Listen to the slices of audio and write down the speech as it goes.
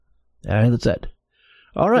That's it.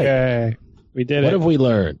 All right. Yay. We did it. What have we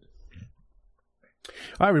learned? All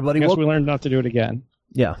right, everybody. I guess we learned not to do it again.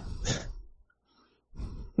 Yeah.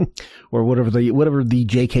 Or whatever the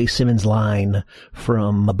J.K. Simmons line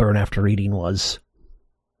from Burn After Reading was.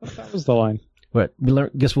 That was the line. What?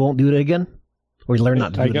 Guess we won't do it again? Or we learn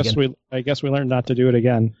not to do it again? I guess we learned not to do it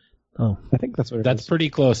again. Oh. I think that's what it is. That's pretty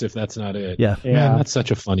close if that's not it. Yeah. Man, that's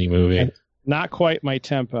such a funny movie. And not quite my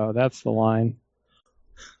tempo. That's the line.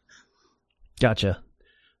 Gotcha.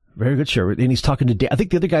 Very good, sure. And he's talking to, I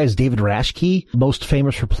think the other guy is David Rashke, most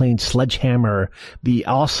famous for playing Sledgehammer, the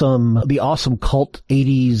awesome cult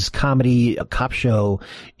 80s comedy cop show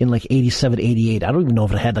in like 87, 88. I don't even know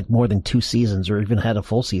if it had like more than 2 seasons or even had a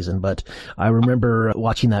full season, but I remember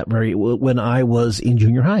watching that when I was in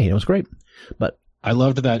junior high, and it was great. But I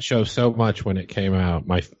loved that show so much when it came out.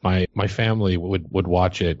 My family would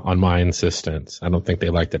watch it on my insistence. I don't think they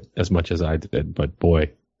liked it as much as I did, but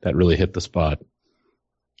boy, that really hit the spot.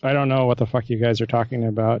 I don't know what the fuck you guys are talking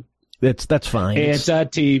about. That's fine. It's a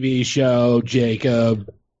TV show,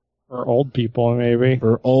 Jacob. For old people, maybe.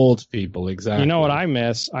 For old people, exactly. You know what I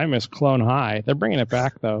miss? I miss Clone High. They're bringing it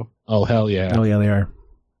back, though. Oh, hell yeah. Oh, yeah, they are.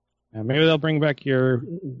 Yeah, maybe they'll bring back your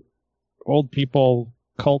old people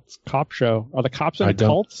cult cop show. Are the cops in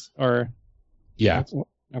cults? Or yeah.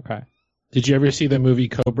 Okay. Did you ever see the movie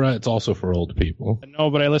Cobra? It's also for old people. No,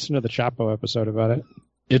 but I listened to the Chapo episode about it.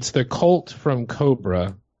 It's the cult from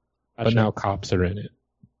Cobra. Gotcha. But now cops are in it.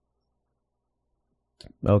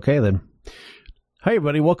 Okay, then. Hi,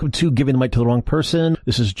 everybody. Welcome to Giving the Mic to the Wrong Person.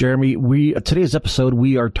 This is Jeremy. Today's episode,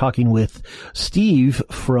 we are talking with Steve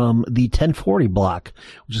from the 1040 Block,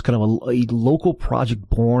 which is kind of a local project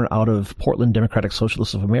born out of Portland Democratic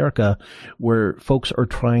Socialists of America, where folks are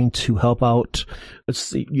trying to help out,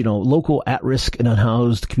 local at-risk and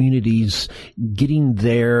unhoused communities getting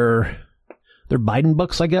their Biden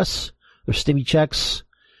bucks, I guess, their stimmy checks.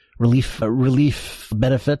 Relief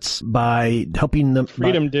benefits by helping them.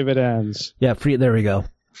 Freedom dividends. Yeah, there we go.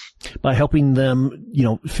 By helping them,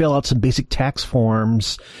 fill out some basic tax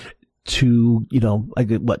forms to,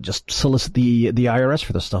 just solicit the IRS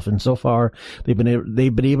for this stuff. And so far, they've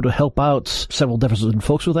been able to help out several different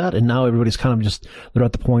folks with that. And now everybody's kind of they're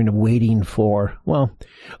at the point of waiting for, well,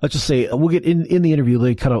 let's just say we'll get in the interview.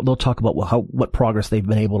 They'll talk about what progress they've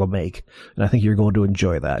been able to make. And I think you're going to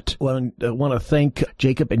enjoy that. Well, I want to thank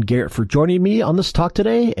Jacob and Garrett for joining me on this talk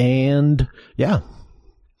today. And yeah,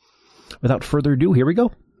 without further ado, here we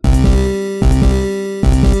go.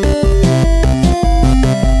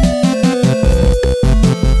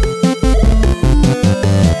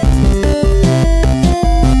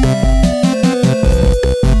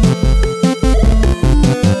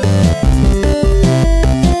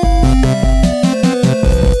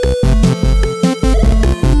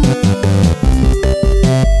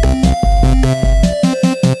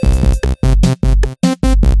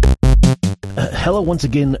 Hello once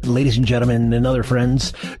again, ladies and gentlemen and other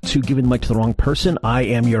friends, to Giving the Mic to the Wrong Person. I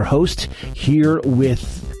am your host here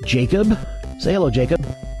with Jacob. Say hello, Jacob.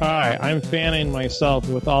 Hi, I'm fanning myself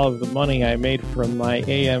with all of the money I made from my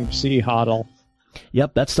AMC hodl.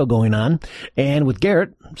 Yep, that's still going on. And with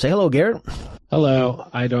Garrett. Say hello, Garrett. Hello.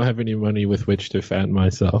 I don't have any money with which to fan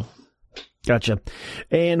myself. Gotcha.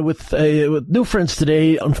 And with new friends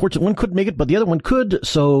today, unfortunately, one couldn't make it, but the other one could.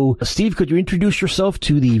 So, Steve, could you introduce yourself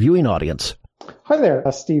to the viewing audience? Hi there,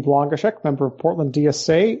 Steve Longashek, member of Portland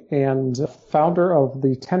DSA and founder of the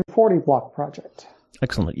 1040 Block Project.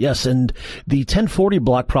 Excellent. Yes, and the 1040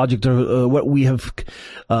 Block Project are what we have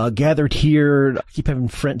gathered here. I keep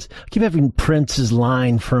having Prince's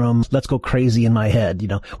line from Let's Go Crazy in my head.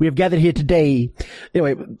 We have gathered here today.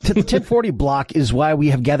 Anyway, the 1040 Block is why we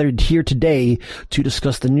have gathered here today to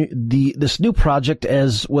discuss this new project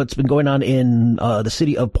as what's been going on in the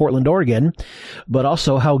city of Portland, Oregon, but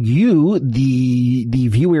also how you, the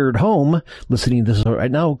viewer at home listening to this right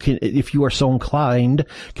now, can, if you are so inclined,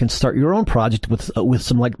 can start your own project with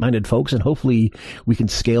some like-minded folks, and hopefully we can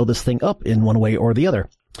scale this thing up in one way or the other.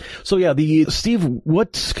 So yeah, Steve,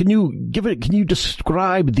 can you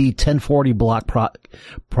describe the 1040 Block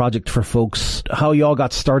project for folks, how y'all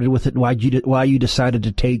got started with it, why you decided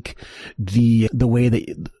to take the way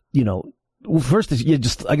that, first is you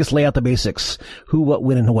just, I guess, lay out the basics, who, what,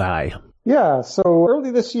 when, and why. Yeah, so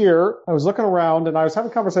early this year, I was looking around and I was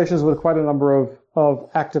having conversations with quite a number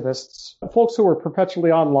of activists, folks who were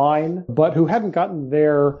perpetually online, but who hadn't gotten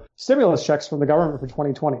their stimulus checks from the government for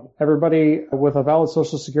 2020. Everybody with a valid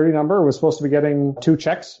Social Security number was supposed to be getting 2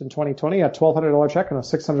 checks in 2020, a $1,200 check and a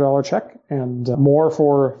 $600 check, and more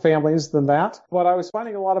for families than that. But I was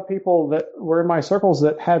finding a lot of people that were in my circles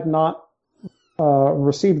that had not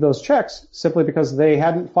received those checks simply because they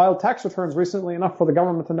hadn't filed tax returns recently enough for the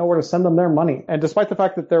government to know where to send them their money. And despite the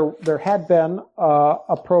fact that there had been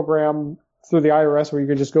a program through the IRS where you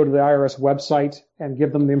could just go to the IRS website and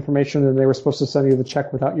give them the information and they were supposed to send you the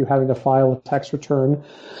check without you having to file a tax return,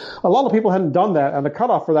 a lot of people hadn't done that, and the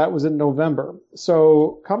cutoff for that was in November.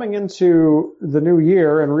 So coming into the new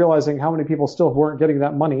year and realizing how many people still weren't getting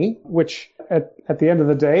that money, which at the end of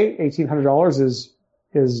the day, $1,800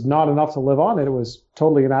 is not enough to live on. It was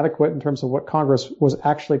totally inadequate in terms of what Congress was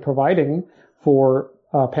actually providing for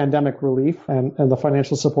pandemic relief and the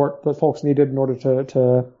financial support that folks needed in order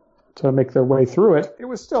to make their way through it. It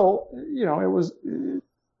was still,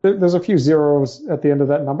 there's a few zeros at the end of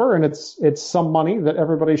that number, and it's some money that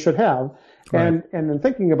everybody should have. Right. And in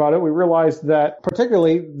thinking about it, we realized that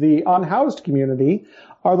particularly the unhoused community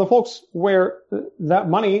are the folks where that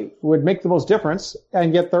money would make the most difference,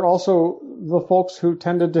 and yet they're also the folks who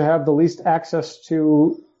tended to have the least access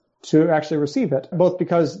to actually receive it, both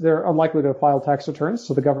because they're unlikely to file tax returns,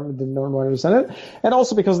 so the government didn't know where to send it, and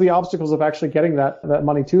also because of the obstacles of actually getting that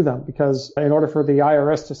money to them. Because in order for the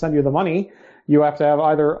IRS to send you the money, you have to have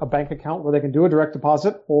either a bank account where they can do a direct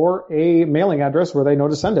deposit or a mailing address where they know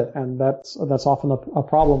to send it. And that's often a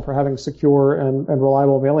problem for having secure and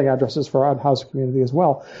reliable mailing addresses for our unhoused community as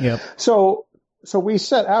well. Yep. So we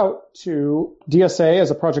set out to, DSA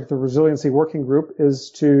as a Project the Resiliency Working Group,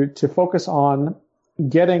 is to focus on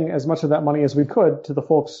getting as much of that money as we could to the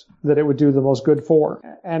folks that it would do the most good for.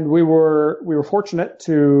 And we were fortunate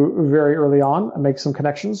to very early on make some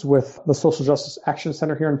connections with the Social Justice Action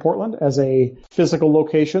Center here in Portland as a physical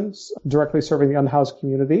location directly serving the unhoused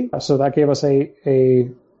community. So that gave us a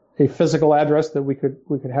physical address that we could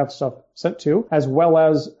have stuff sent to, as well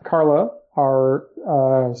as Carla,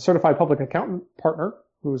 our certified public accountant partner,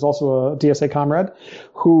 who is also a DSA comrade,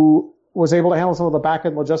 who was able to handle some of the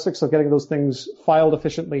back-end logistics of getting those things filed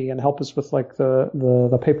efficiently and help us with like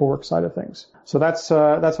the paperwork side of things. So that's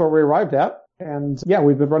where we arrived at. And yeah,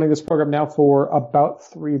 we've been running this program now for about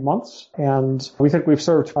 3 months, and we think we've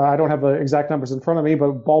served, I don't have the exact numbers in front of me,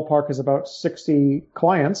 but ballpark is about 60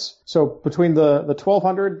 clients. So between the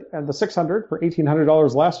 1,200 and the 600 for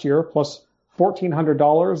 $1,800 last year, plus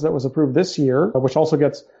 $1,400 that was approved this year, which also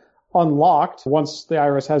gets unlocked once the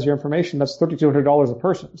IRS has your information, that's $3,200 a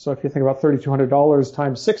person. So if you think about $3,200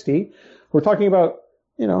 times 60, we're talking about,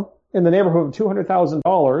 in the neighborhood of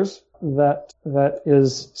 $200,000 that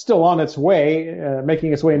is still on its way,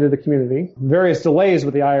 making its way into the community. Various delays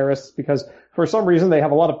with the IRS because for some reason they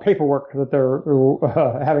have a lot of paperwork that they're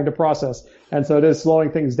having to process, and so it is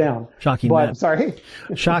slowing things down. Shocking. But sorry.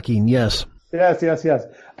 Shocking. Yes. Yes.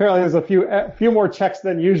 Apparently there's a few more checks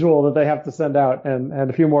than usual that they have to send out and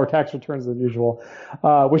a few more tax returns than usual,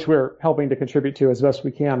 which we're helping to contribute to as best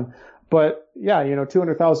we can. But yeah,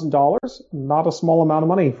 $200,000, not a small amount of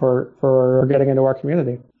money for getting into our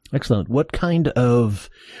community. Excellent. What kind of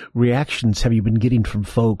reactions have you been getting from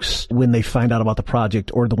folks when they find out about the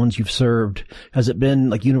project or the ones you've served? Has it been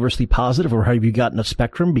like universally positive, or have you gotten a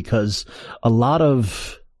spectrum? Because a lot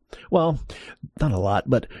of, well, not a lot,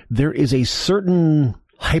 but there is a certain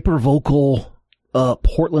hypervocal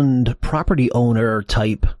Portland property owner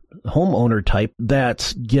type, homeowner type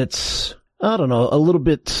that gets, I don't know, a little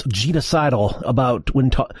bit genocidal about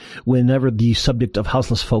whenever the subject of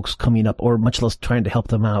houseless folks coming up, or much less trying to help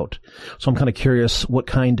them out. So I'm kind of curious what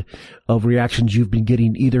kind of reactions you've been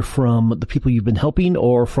getting either from the people you've been helping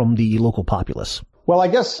or from the local populace. Well, I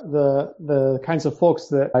guess the kinds of folks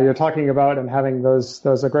that you're talking about and having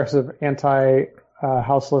those aggressive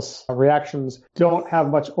houseless reactions don't have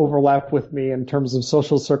much overlap with me in terms of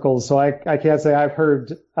social circles, so I can't say I've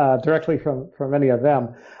heard directly from any of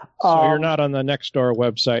them. So you're not on the Nextdoor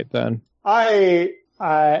website then? I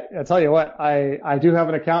tell you what, I do have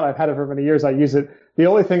an account. I've had it for many years. I use it. The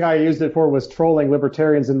only thing I used it for was trolling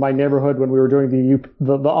libertarians in my neighborhood when we were doing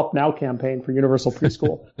the Up Now campaign for Universal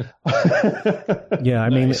Preschool. Yeah, I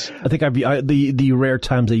mean, nice. I think the rare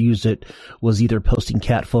times I used it was either posting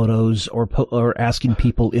cat photos or asking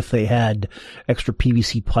people if they had extra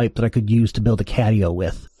PVC pipe that I could use to build a catio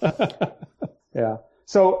with. Yeah.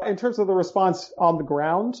 So in terms of the response on the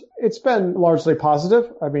ground, it's been largely positive.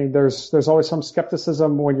 I mean, there's always some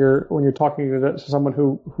skepticism when you're talking to someone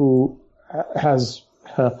who has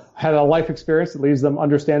had a life experience that leaves them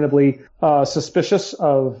understandably suspicious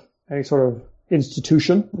of any sort of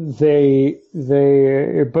institution.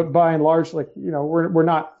 But by and large, we're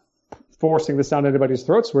not forcing this down anybody's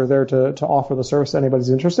throats. We're there to offer the service to anybody who's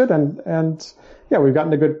interested, and yeah, we've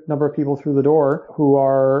gotten a good number of people through the door who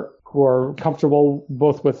are who are comfortable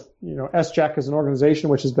both with, SJAC as an organization,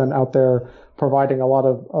 which has been out there providing a lot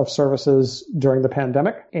of services during the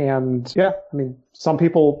pandemic. And some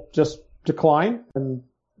people just decline and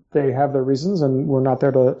they have their reasons, and we're not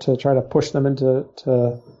there to try to push them into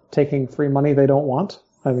taking free money they don't want.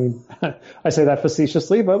 I mean, I say that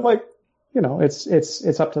facetiously, but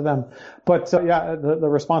it's up to them. But the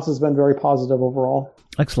response has been very positive overall.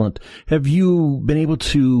 Excellent. Have you been able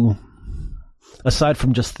to, aside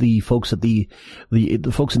from just the folks at the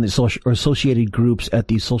folks in the social or associated groups at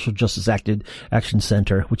the Social Justice Action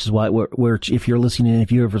Center, which is why we're if you're listening and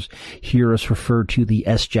if you ever hear us refer to the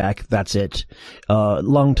SJAC, that's it.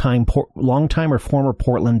 Longtime or former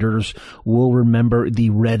Portlanders will remember the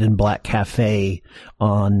Red and Black Cafe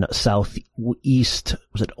on Southeast.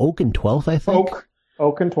 Was it Oak and 12th? I think.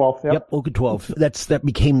 Oak and 12th. Yep, Oak and 12th. That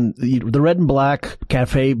became the Red and Black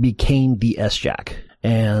Cafe became the SJAC.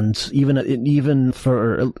 And even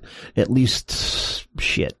for at least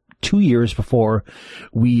 2 years before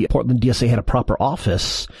Portland DSA had a proper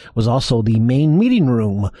office, was also the main meeting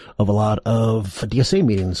room of a lot of DSA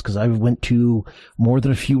meetings, because I went to more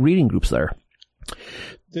than a few reading groups there.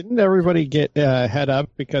 Didn't everybody get head up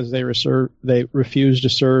because they refused to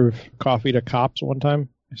serve coffee to cops one time?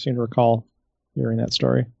 I seem to recall hearing that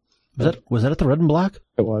story. Was that at the Red and Black?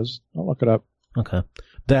 It was. I'll look it up. Okay.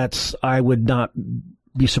 I would not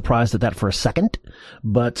be surprised at that for a second,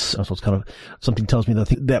 but so it's kind of something tells me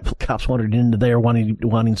that cops wandered into there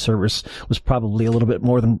wanting service was probably a little bit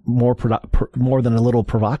more than a little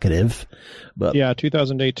provocative. But yeah,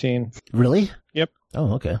 2018. Really? Yep.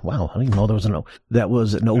 Oh, okay. Wow. I didn't even know that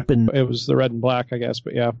was an open. It was the Red and Black, I guess,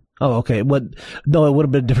 but yeah. Oh, okay. No, it would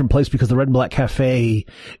have been a different place because the Red and Black Cafe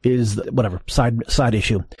is whatever side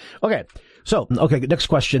issue. Okay. So, next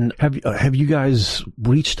question. Have you guys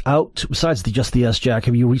reached out, besides just the SJAC,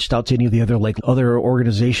 have you reached out to any of the other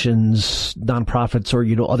organizations, nonprofits,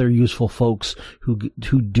 or, other useful folks who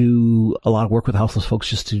do a lot of work with houseless folks,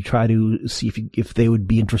 just to try to see if they would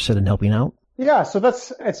be interested in helping out? Yeah, so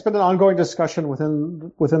it's been an ongoing discussion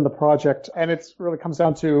within the project, and it really comes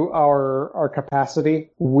down to our capacity.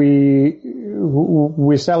 We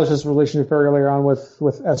established this relationship very early on with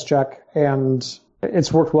SJAC, and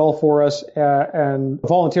it's worked well for us, and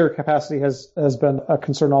volunteer capacity has been a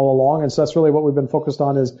concern all along, and so that's really what we've been focused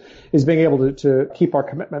on is being able to keep our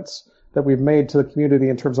commitments that we've made to the community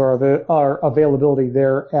in terms of our availability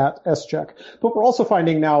there at SJAC. But we're also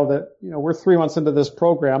finding now that we're 3 months into this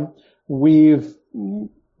program. We've,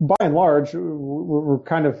 by and large, we're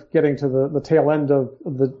kind of getting to the tail end of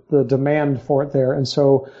the demand for it there. And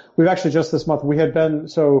so we've actually just this month, we've been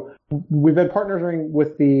partnering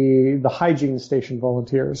with the hygiene station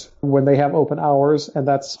volunteers when they have open hours. And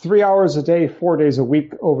that's 3 hours a day, 4 days a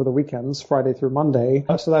week over the weekends, Friday through Monday.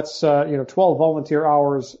 So that's, 12 volunteer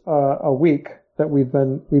hours a week that we've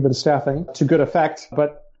been staffing to good effect.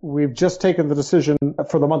 But we've just taken the decision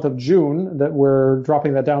for the month of June that we're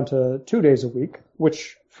dropping that down to 2 days a week,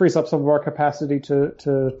 which frees up some of our capacity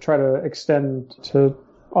to try to extend to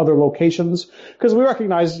other locations. Because we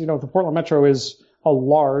recognize, the Portland Metro is a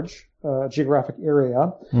large geographic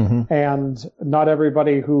area, mm-hmm. and not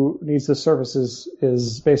everybody who needs this service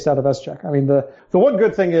is based out of SJAC. I mean, the one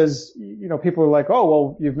good thing is, people are like, oh,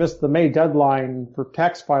 well, you've missed the May deadline for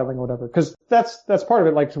tax filing or whatever. Because that's part of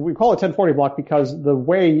it. Like, we call it 1040 block because the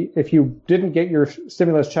way, if you didn't get your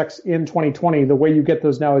stimulus checks in 2020, the way you get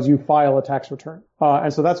those now is you file a tax return.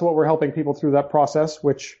 And so that's what we're helping people through that process,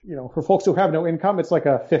 which, for folks who have no income, it's like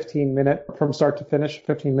a 15-minute from start to finish,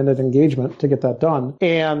 15-minute engagement to get that done.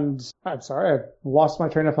 And I'm sorry, I lost my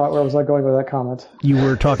train of thought. Where was I going with that comment? You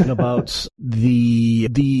were talking about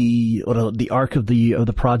the arc of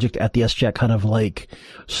the project at the SJAC kind of like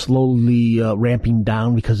slowly ramping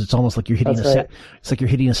down, because it's almost like you're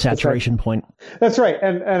hitting a saturation point. That's right.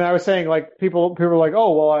 And I was saying, like, people were like,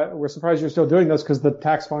 oh, well, we're surprised you're still doing this because the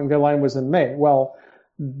tax filing deadline was in May. Well,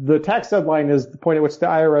 the tax deadline is the point at which the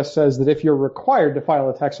IRS says that if you're required to file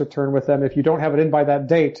a tax return with them, if you don't have it in by that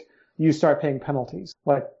date, you start paying penalties.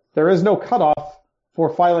 Like, there is no cutoff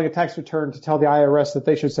for filing a tax return to tell the IRS that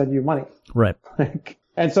they should send you money. Right.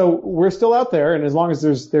 And so we're still out there, and as long as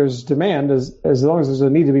there's demand, as long as there's a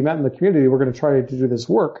need to be met in the community, we're going to try to do this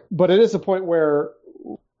work. But it is a point where,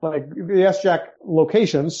 like, the SJAC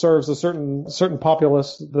location serves a certain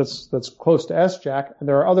populace that's close to SJAC, and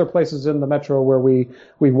there are other places in the metro where we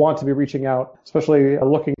want to be reaching out, especially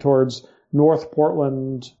looking towards North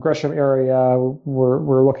Portland, Gresham area.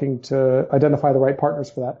 We're looking to identify the right partners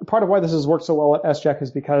for that. Part of why this has worked so well at SJAC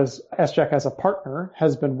is because SJAC as a partner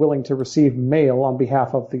has been willing to receive mail on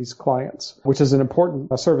behalf of these clients, which is an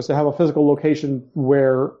important service to have a physical location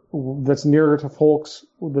where that's nearer to folks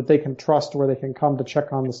that they can trust, where they can come to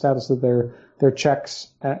check on the status of their checks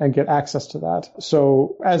and get access to that.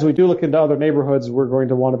 So as we do look into other neighborhoods, we're going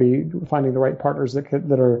to want to be finding the right partners that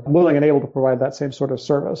are willing and able to provide that same sort of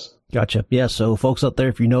service. Gotcha. Yeah. So folks out there,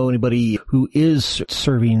 if you know anybody who is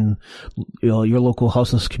serving, your local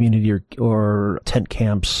houseless community or tent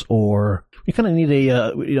camps, or we kind of need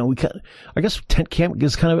I guess tent camp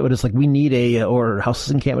is kind of it, but it's like we need or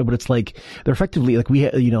houseless encampment, but it's like they're effectively like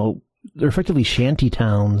they're effectively shanty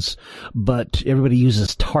towns, but everybody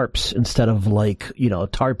uses tarps instead of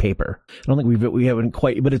tar paper. I don't think we haven't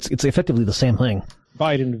quite, but it's effectively the same thing.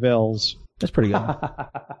 Bidenvilles. That's pretty good.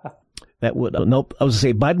 That would nope. I was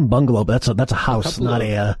gonna say Biden bungalow, but that's a house, not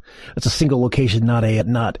that's a single location, not a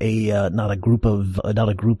group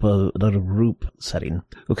setting.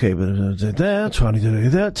 Okay, but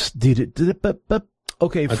that's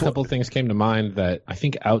okay. A couple of things came to mind that I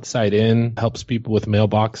think Outside In helps people with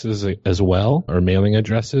mailboxes as well, or mailing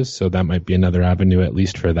addresses. So that might be another avenue, at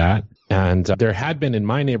least for that. And there had been in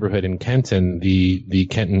my neighborhood in Kenton, the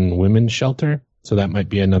Kenton Women's Shelter. So that might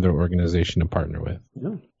be another organization to partner with.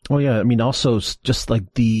 Yeah. Oh yeah, I mean, also just like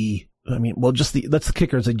that's the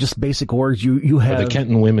kicker. It's like just basic orgs. You have the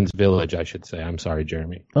Kenton Women's Village, I should say. I'm sorry,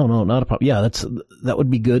 Jeremy. Oh no, not a problem. Yeah, that would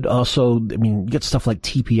be good. Also, I mean, you get stuff like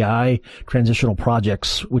TPI, Transitional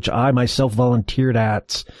Projects, which I myself volunteered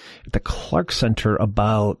at the Clark Center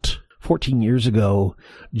about 14 years ago.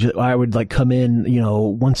 I would come in,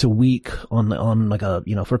 once a week on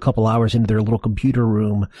for a couple hours into their little computer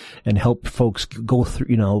room and help folks go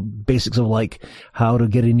through, basics of how to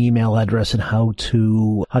get an email address and how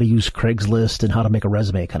to use Craigslist and how to make a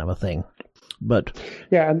resume kind of a thing. But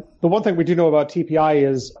yeah, and the one thing we do know about TPI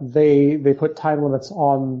is they put time limits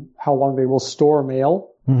on how long they will store mail.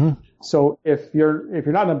 Mm-hmm. So if you're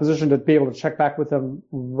not in a position to be able to check back with them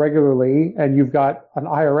regularly, and you've got an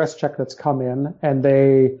IRS check that's come in and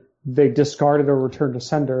they discard it or return to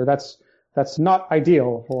sender, that's not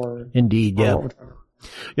ideal for. Indeed, yeah.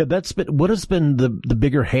 Yeah, what has been the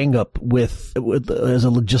bigger hang up with as a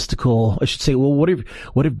logistical, I should say, well, what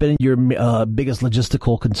have been your biggest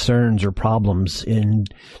logistical concerns or problems in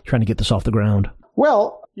trying to get this off the ground?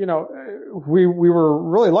 Well, we were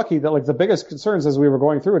really lucky that the biggest concerns as we were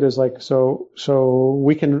going through it is so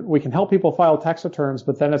we can help people file tax returns,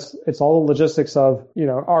 but then it's all the logistics of,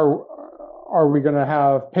 are we going to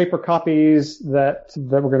have paper copies that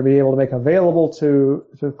we're going to be able to make available to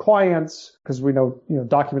clients? Because we know,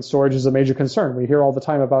 document storage is a major concern. We hear all the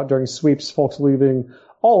time about during sweeps, folks leaving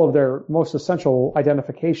all of their most essential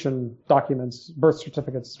identification documents, birth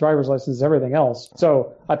certificates, driver's license, everything else.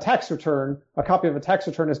 So a copy of a tax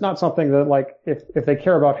return is not something that if they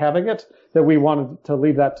care about having it, that we wanted to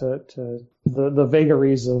leave that to the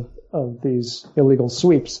vagaries of these illegal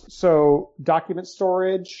sweeps. So document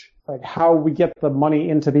storage, how we get the money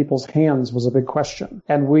into people's hands was a big question.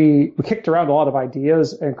 And we kicked around a lot of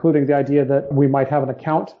ideas, including the idea that we might have an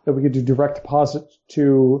account that we could do direct deposit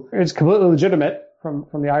to. It's completely legitimate from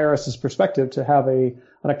the IRS's perspective to have an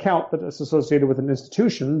account that is associated with an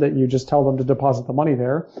institution that you just tell them to deposit the money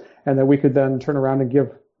there, and that we could then turn around and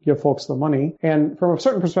give folks the money. And from a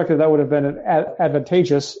certain perspective, that would have been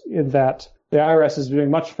advantageous in that the IRS is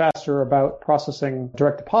doing much faster about processing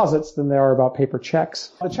direct deposits than they are about paper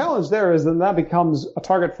checks. The challenge there is that becomes a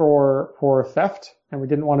target for theft, and we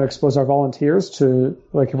didn't want to expose our volunteers to,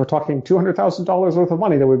 if we're talking $200,000 worth of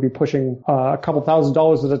money that would be pushing a couple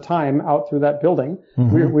 $1,000s at a time out through that building.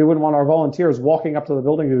 Mm-hmm. We wouldn't want our volunteers walking up to the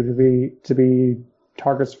building to be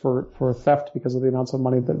targets for theft because of the amounts of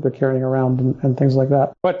money that they're carrying around and things like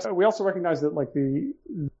that. But we also recognize that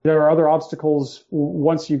there are other obstacles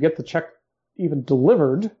once you get the check even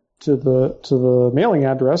delivered to the mailing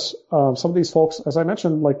address. Some of these folks, as I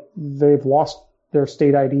mentioned, they've lost their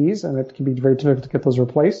state IDs, and it can be very difficult to get those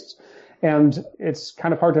replaced. And it's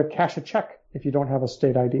kind of hard to cash a check if you don't have a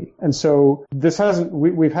state ID. And so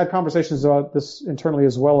we've had conversations about this internally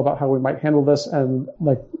as well about how we might handle this. And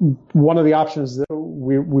one of the options that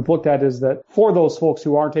we've looked at is that for those folks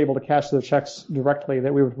who aren't able to cash their checks directly,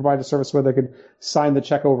 that we would provide a service where they could sign the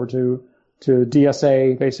check over to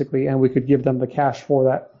DSA basically, and we could give them the cash for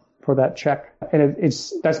that check. And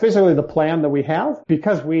that's basically the plan that we have,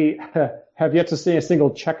 because we have yet to see a single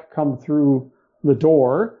check come through the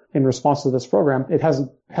door in response to this program. It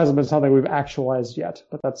hasn't been something we've actualized yet,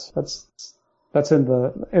 but that's in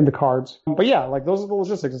the cards. But yeah, those are the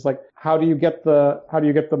logistics. It's how do you get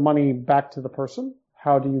the money back to the person?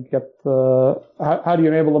 How do you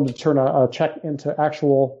enable them to turn a check into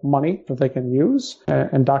actual money that they can use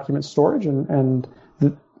and document storage? And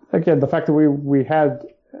again, the fact that we had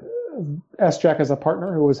SJAC as a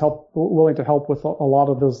partner who was willing to help with a lot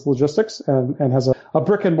of those logistics and has a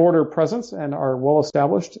brick and mortar presence and are well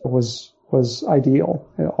established was ideal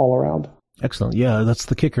all around. Excellent. Yeah, that's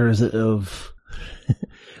the kicker of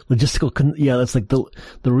logistical. Yeah, that's like the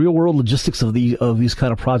real world logistics of these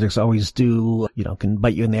kind of projects always do, can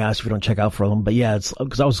bite you in the ass if you don't check out for them. But yeah, it's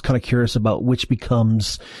because I was kind of curious about which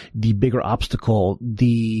becomes the bigger obstacle,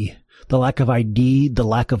 the lack of ID, the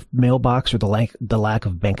lack of mailbox, or the lack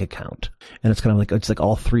of bank account. And it's kind of like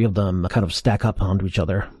all three of them kind of stack up onto each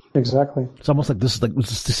other. Exactly. It's almost like this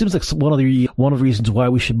seems like one of the reasons why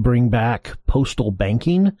we should bring back postal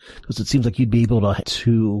banking, because it seems like you'd be able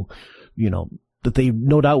to that they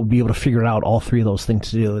no doubt would be able to figure out all three of those things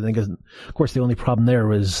to do. And of course, the only problem there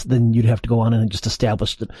was then you'd have to go on and just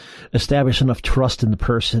establish enough trust in the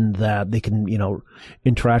person that they can,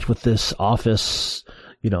 interact with this office,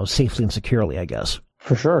 safely and securely, I guess.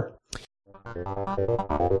 For sure.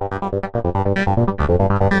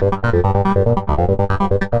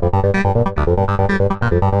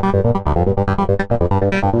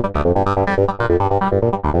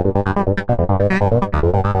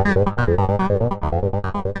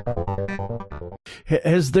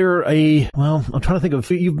 Is there I'm trying to think of,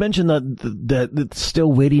 you've mentioned that it's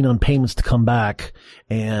still waiting on payments to come back.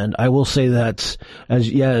 And I will say that as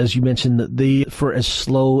you mentioned, that for as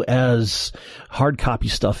slow as hard copy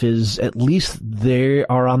stuff is, at least they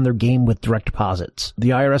are on their game with direct deposits.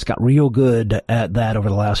 The IRS got real good at that over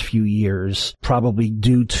the last few years, probably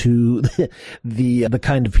due to the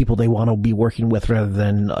kind of people they want to be working with rather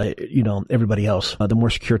than, everybody else, the more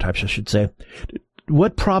secure types, I should say.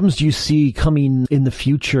 What problems do you see coming in the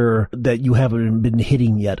future that you haven't been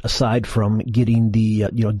hitting yet, aside from getting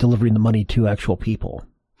delivering the money to actual people?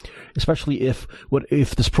 Especially if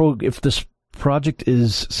this project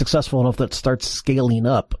is successful enough that starts scaling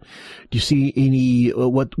up, do you see any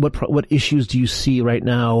what issues do you see right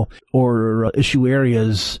now, or issue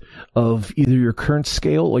areas of either your current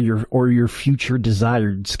scale or your future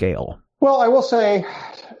desired scale? Well, I will say,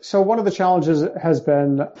 so one of the challenges has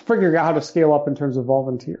been figuring out how to scale up in terms of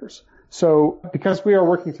volunteers. So because we are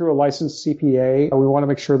working through a licensed CPA, we want to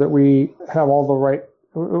make sure that we have all the right,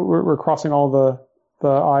 we're crossing all the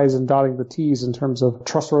I's and dotting the T's in terms of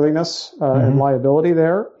trustworthiness and liability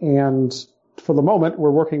there. And for the moment,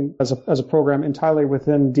 we're working as a program entirely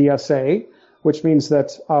within DSA, which means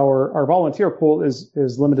that our volunteer pool is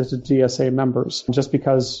limited to DSA members, just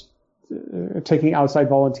because taking outside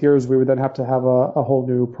volunteers, we would then have to have a whole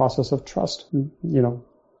new process of trust,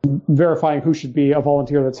 verifying who should be a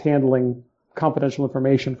volunteer that's handling confidential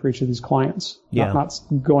information for each of these clients, not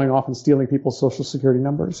going off and stealing people's social security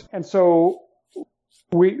numbers. And so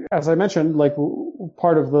we, as I mentioned,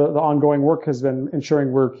 part of the ongoing work has been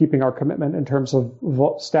ensuring we're keeping our commitment in terms of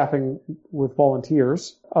staffing with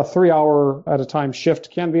volunteers. A 3-hour at a time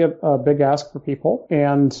shift can be a big ask for people,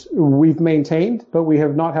 and we've maintained, but we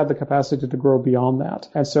have not had the capacity to grow beyond that.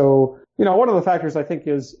 And so, one of the factors I think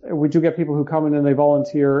is we do get people who come in and they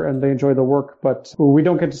volunteer and they enjoy the work, but we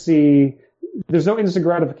don't get to see, there's no instant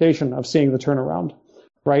gratification of seeing the turnaround,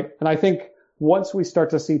 right? And I think once we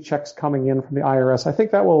start to see checks coming in from the IRS, I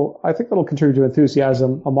think that'll contribute to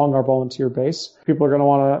enthusiasm among our volunteer base. People are going to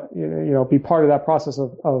want to, be part of that process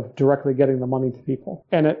of directly getting the money to people.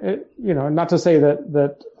 And it not to say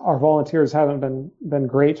that our volunteers haven't been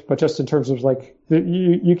great, but just in terms of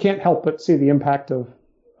you can't help but see the impact of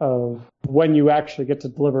when you actually get to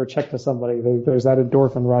deliver a check to somebody. There's that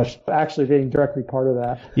endorphin rush, actually being directly part of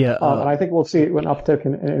that. Yeah, and I think we'll see an uptick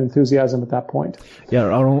in enthusiasm at that point. Yeah,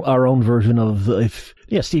 our own version of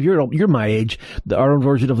Steve, you're my age. Our own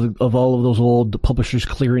version of all of those old Publishers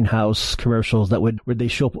Clearinghouse commercials where they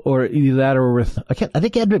show up, or either that or with I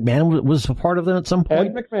think Ed McMahon was a part of them at some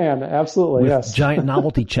point. Ed McMahon, absolutely, with yes. Giant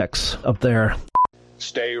novelty checks up there.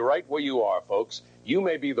 Stay right where you are, folks. You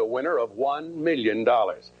may be the winner of $1 million.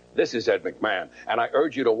 This is Ed McMahon, and I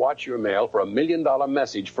urge you to watch your mail for $1 million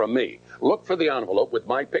message from me. Look for the envelope with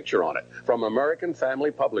my picture on it from American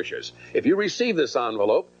Family Publishers. If you receive this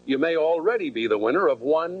envelope, you may already be the winner of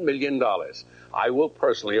 $1 million. I will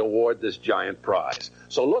personally award this giant prize.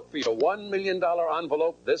 So look for your $1 million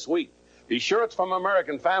envelope this week. Be sure it's from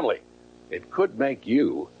American Family. It could make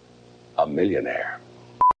you a millionaire.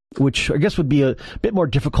 Which I guess would be a bit more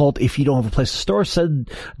difficult if you don't have a place to store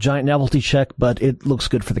said giant novelty check, but it looks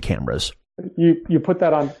good for the cameras. You put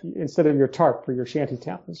that on instead of your tarp for your shanty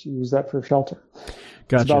towns. You use that for shelter. Gotcha.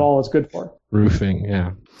 That's about all it's good for. Roofing,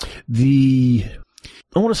 yeah.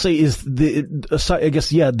 I want to say is I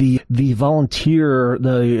guess, yeah, the volunteer,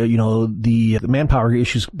 the manpower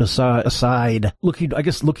issues aside, looking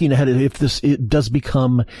ahead, if it does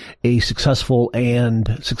become a successful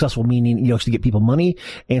meaning, you know, to get people money,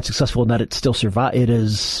 and successful in that it still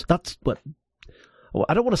that's what, well,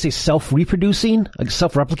 I don't want to say self-reproducing, like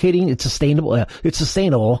self-replicating. It's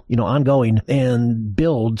sustainable, you know, ongoing, and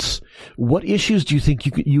builds. What issues do you think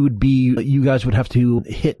you guys would have to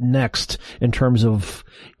hit next in terms of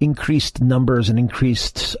increased numbers and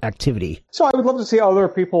increased activity? So I would love to see other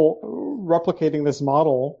people replicating this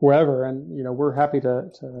model wherever, and, you know, we're happy to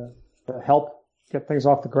help get things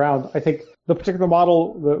off the ground. I think the particular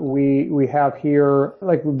model that we have here,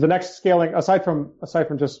 like the next scaling, aside from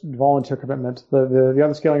just volunteer commitment, the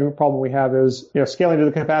other scaling problem we have is, you know, scaling to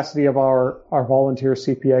the capacity of our volunteer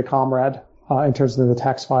CPA comrade in terms of the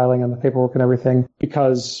tax filing and the paperwork and everything.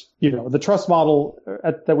 Because, you know, the trust model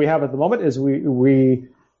that we have at the moment is we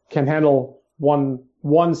can handle one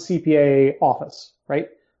CPA office, right?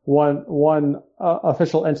 One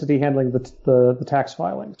official entity handling the tax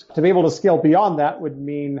filings. To be able to scale beyond that would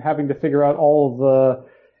mean having to figure out all of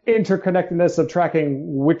the interconnectedness of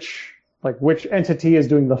tracking which entity is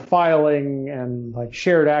doing the filing, and like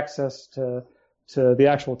shared access to the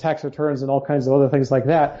actual tax returns and all kinds of other things like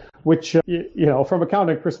that, which, you know, from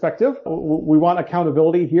accounting perspective, we want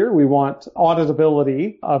accountability here. We want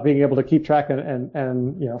auditability of being able to keep track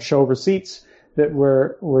and you know, show receipts that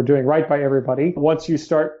we're doing right by everybody. Once you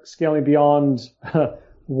start scaling beyond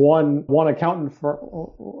one accounting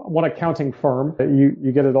firm,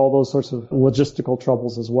 you get at all those sorts of logistical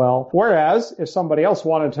troubles as well. Whereas if somebody else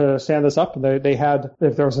wanted to stand this up, and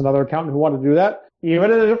if there was another accountant who wanted to do that,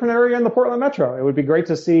 even in a different area in the Portland Metro, it would be great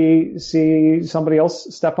to see somebody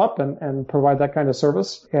else step up and provide that kind of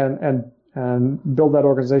service and build that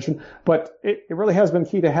organization. But it really has been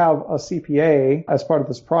key to have a CPA as part of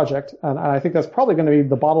this project. And I think that's probably going to be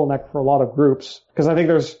the bottleneck for a lot of groups, because I think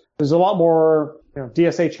there's a lot more, you know,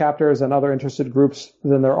 DSA chapters and other interested groups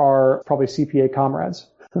than there are probably CPA comrades.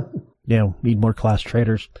 Yeah, need more class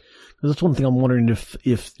traders. That's one thing I'm wondering if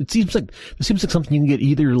it seems like something you can get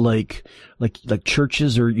either like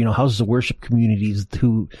churches or, you know, houses of worship communities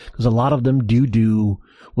because a lot of them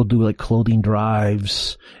will do like clothing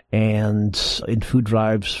drives and food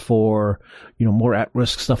drives for, you know, more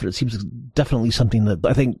at-risk stuff. And it seems definitely something that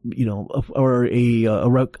I think, you know, or a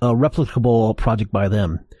replicable project by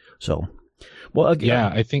them. So, well, again, yeah,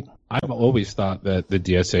 I think I've always thought that the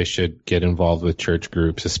DSA should get involved with church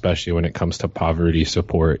groups, especially when it comes to poverty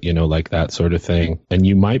support, you know, like that sort of thing. And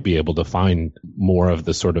you might be able to find more of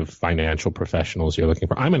the sort of financial professionals you're looking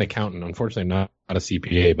for. I'm an accountant, unfortunately not a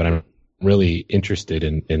CPA, but I'm really interested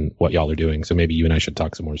in what y'all are doing. So maybe you and I should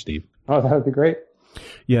talk some more, Steve. Oh, that would be great.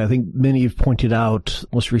 Yeah, I think many have pointed out,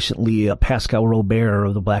 most recently, Pascal Robert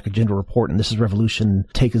of the Black Agenda Report, and This is Revolution,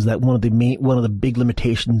 take is that one of the big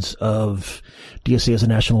limitations of DSA as a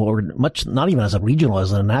national not even as a regional,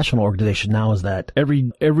 as a national organization now, is that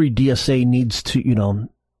every DSA needs to, you know,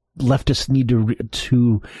 leftists need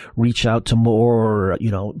to reach out to more,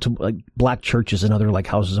 you know, to like black churches and other like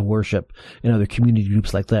houses of worship and other community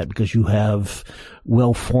groups like that, because you have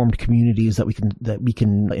well-formed communities that we can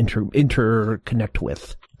interconnect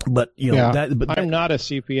with. But, you know, yeah, I'm not a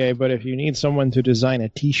CPA, but if you need someone to design a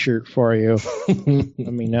T-shirt for you, let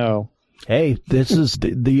me know. Hey, this is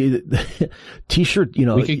the T-shirt, you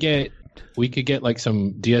know. We could get like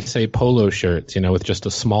some DSA polo shirts, you know, with just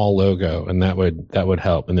a small logo, and that would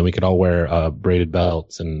help. And then we could all wear braided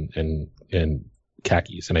belts and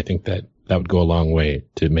khakis, and I think that would go a long way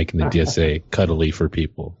to making the DSA cuddly for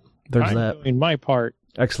people. There's I'm doing my part.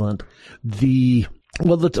 Excellent. But the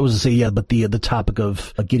topic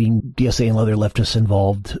of getting DSA and other leftists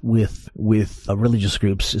involved with religious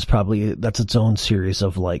groups is probably, that's its own series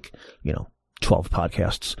of, like, you know, 12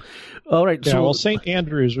 podcasts. All right. Yeah, well, St.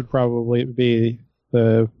 Andrews would probably be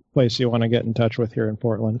the place you want to get in touch with here in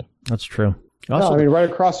Portland. That's true. Also, I mean, right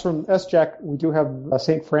across from SJAC, we do have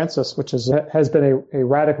St. Francis, which has been a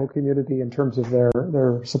radical community in terms of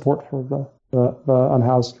their support for the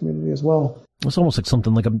unhoused community as well. It's almost like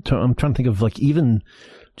something like I'm trying to think of, like, even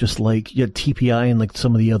just like TPI and like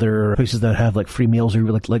some of the other places that have like free meals, or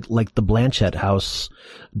like the Blanchette House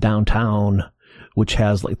downtown, which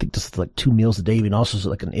has like, I think just like 2 meals a day, and also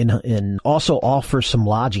like also offers some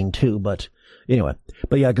lodging too. But anyway,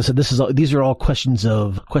 yeah, like I said, these are all questions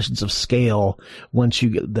of scale once you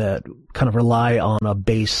get that kind of rely on a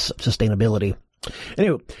base sustainability.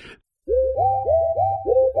 Anyway.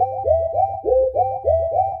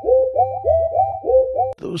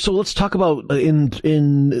 So let's talk about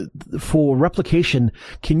for replication.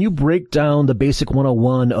 Can you break down the basic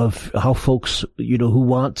 101 of how folks, who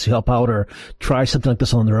want to help out or try something like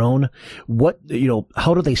this on their own,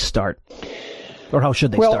 how do they start, or how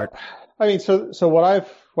should they start? I mean, so what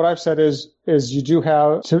I've said is you do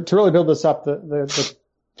have to really build this up. The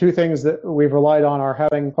two things that we've relied on are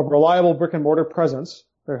having a reliable brick and mortar presence.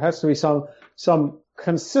 There has to be some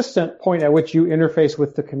consistent point at which you interface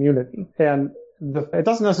with the community. And it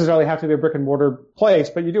doesn't necessarily have to be a brick and mortar place,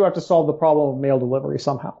 but you do have to solve the problem of mail delivery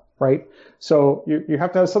somehow, right? So you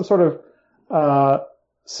have to have some sort of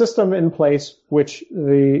system in place which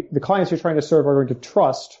the clients you're trying to serve are going to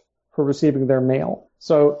trust for receiving their mail.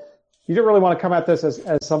 So you don't really want to come at this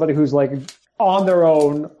as somebody who's like on their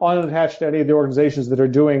own, unattached to any of the organizations that are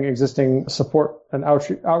doing existing support and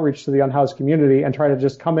outreach to the unhoused community and try to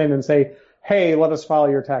just come in and say, hey, let us file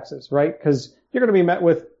your taxes, right? Because you're going to be met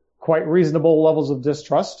with quite reasonable levels of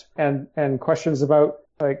distrust and questions about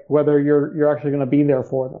like whether you're actually going to be there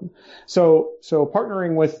for them. So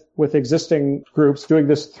partnering with existing groups, doing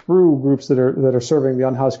this through groups that are serving the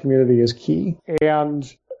unhoused community is key. And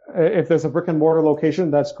if there's a brick and mortar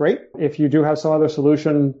location, that's great. If you do have some other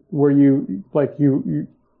solution where you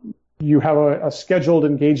have a scheduled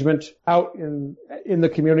engagement out in the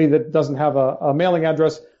community that doesn't have a mailing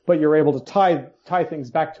address, but you're able to tie things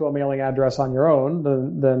back to a mailing address on your own,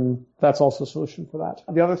 then that's also a solution for that.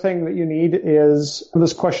 The other thing that you need is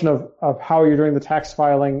this question of how you're doing the tax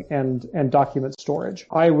filing and document storage.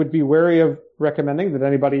 I would be wary of recommending that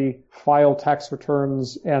anybody file tax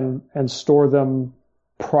returns and store them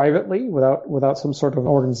privately without some sort of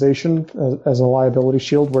organization as a liability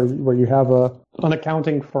shield where you have an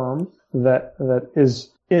accounting firm that is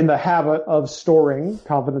in the habit of storing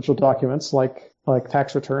confidential documents like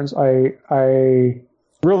tax returns. I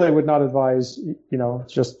really would not advise,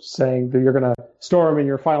 just saying that you're going to store them in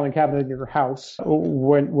your filing cabinet in your house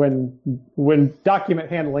when document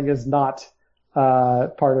handling is not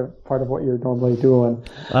part of what you're normally doing.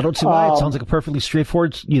 I don't see why. It sounds like a perfectly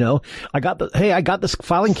straightforward, I got this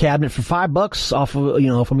filing cabinet for $5 off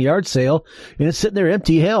of, from a yard sale, and it's sitting there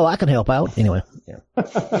empty. Hell, I can help out. Anyway. Yeah.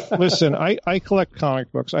 Listen, I collect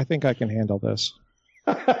comic books. I think I can handle this.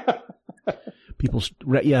 You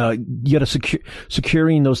got to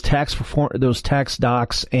securing those tax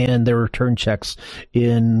docs and their return checks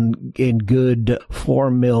in good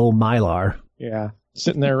 4mm Mylar. Yeah.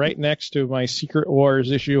 Sitting there right next to my Secret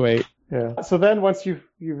Wars issue 8. Yeah. So then once you've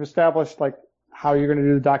established like how you're going to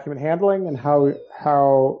do the document handling and how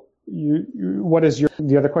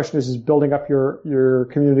the other question is building up your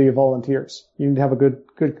community of volunteers. You need to have a good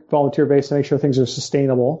volunteer base to make sure things are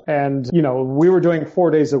sustainable. And, we were doing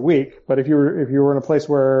 4 days a week, but if you were in a place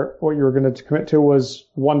where what you were going to commit to was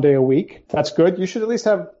 1 day a week, that's good. You should at least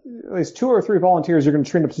have at least 2 or 3 volunteers you're going to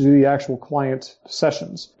train up to do the actual client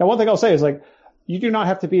sessions. Now, one thing I'll say is like, you do not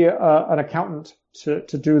have to be an accountant to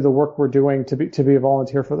do the work we're doing to be a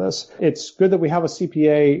volunteer for this. It's good that we have a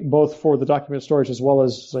CPA both for the document storage as well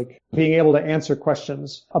as like being able to answer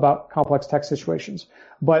questions about complex tax situations.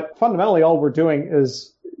 But fundamentally, all we're doing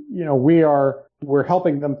is, we're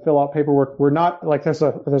helping them fill out paperwork. We're not like there's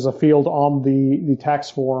a field on the tax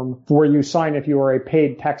form where you sign if you are a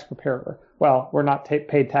paid tax preparer. Well, we're not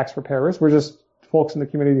paid tax preparers. We're just folks in the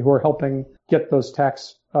community who are helping get those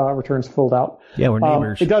tax returns filled out. Yeah, we're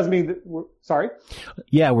neighbors. It does mean that sorry?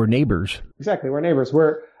 Yeah, we're neighbors. Exactly, we're neighbors.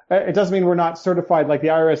 It doesn't mean we're not certified. Like the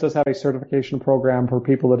IRS does have a certification program for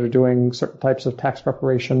people that are doing certain types of tax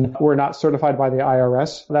preparation. We're not certified by the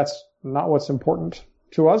IRS. That's not what's important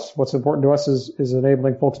to us. What's important to us is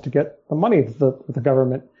enabling folks to get the money that the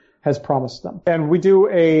government has promised them. And we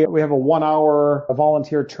have a 1 hour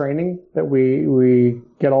volunteer training that we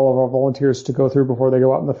get all of our volunteers to go through before they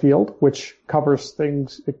go out in the field, which covers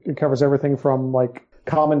things. It covers everything from like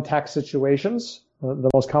common tax situations,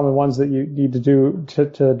 the most common ones that you need to do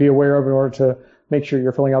to be aware of in order to make sure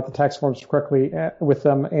you're filling out the tax forms correctly with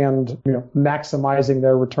them and, maximizing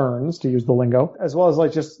their returns, to use the lingo, as well as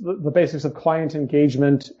like just the basics of client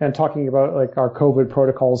engagement and talking about like our COVID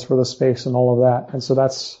protocols for the space and all of that. And so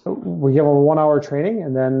we give them a 1 hour training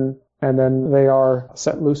and then they are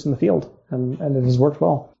set loose in the field and it has worked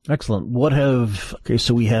well. Excellent.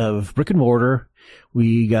 So we have brick and mortar,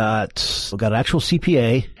 we got actual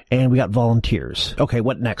CPA, and we got volunteers. Okay,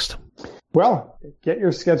 what next? Well, get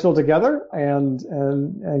your schedule together and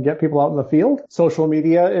get people out in the field. Social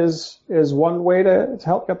media is one way to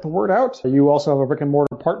help get the word out. You also have a brick and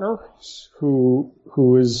mortar partner who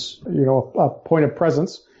is, a point of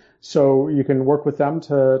presence. So you can work with them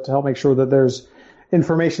to help make sure that there's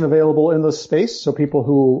information available in the space. So people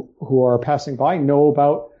who are passing by know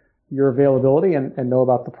about your availability and know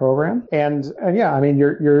about the program. And yeah, I mean,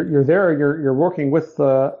 you're there, you're working with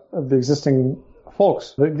the existing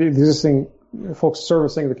folks, the existing folks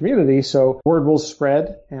servicing the community. So word will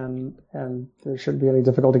spread and there shouldn't be any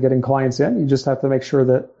difficulty getting clients in. You just have to make sure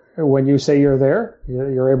that when you say you're there,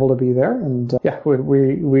 you're able to be there. And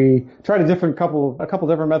we tried a couple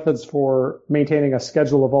different methods for maintaining a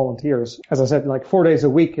schedule of volunteers. As I said, like 4 days a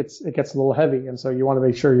week, it gets a little heavy. And so you want to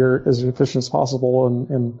make sure you're as efficient as possible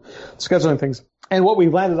in scheduling things. And what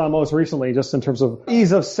we've landed on most recently, just in terms of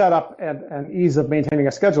ease of setup and ease of maintaining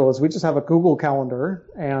a schedule, is we just have a Google Calendar,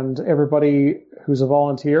 and everybody who's a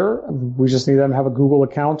volunteer, we just need them to have a Google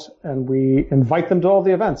account, and we invite them to all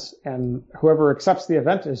the events. And whoever accepts the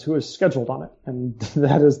event is who is scheduled on it. And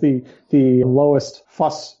that is the lowest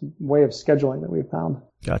fuss way of scheduling that we've found.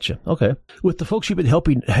 Gotcha. Okay. With the folks you've been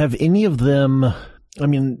helping, have any of them... I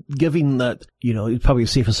mean, given that, it's probably a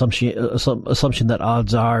safe assumption that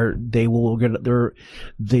odds are they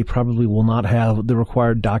probably will not have the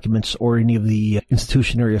required documents or any of the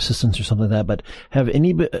institutionary assistance or something like that. But have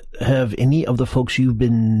any of the folks you've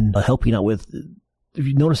been helping out with, if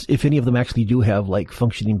you notice, if any of them actually do have like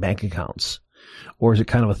functioning bank accounts, or is it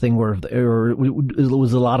kind of a thing where, or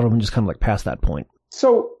was a lot of them just kind of like past that point?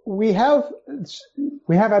 So we have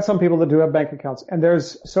had some people that do have bank accounts, and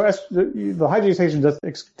the hygiene station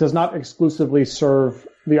does not exclusively serve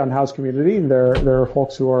the unhoused community. There are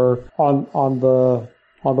folks who are on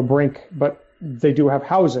the brink, but they do have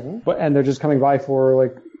housing, and they're just coming by for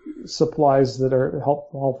like supplies that are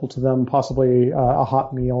helpful to them, possibly a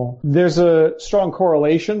hot meal. There's a strong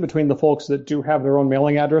correlation between the folks that do have their own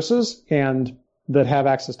mailing addresses and that have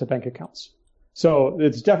access to bank accounts. So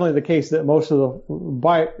it's definitely the case that most of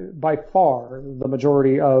by far, the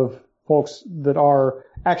majority of folks that are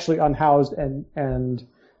actually unhoused and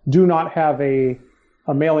do not have a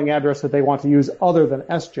mailing address that they want to use other than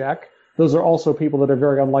SJAC, those are also people that are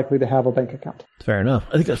very unlikely to have a bank account. Fair enough.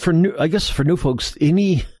 I think for new folks,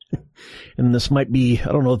 and this might be,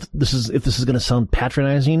 I don't know if this is going to sound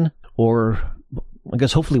patronizing, or I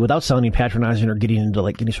guess hopefully without sounding patronizing or getting into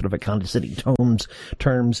like any sort of a condescending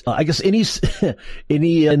terms. I guess and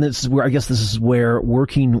this is where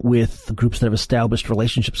working with groups that have established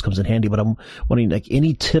relationships comes in handy. But I'm wondering, like,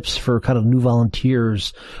 any tips for kind of new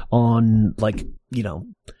volunteers on, like,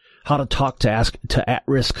 how to talk to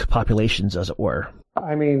at-risk populations, as it were.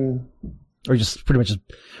 I mean, or just pretty much,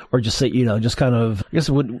 or just say, just kind of, I guess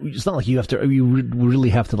it's not like you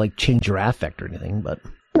really have to like change your affect or anything, but.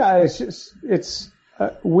 Yeah,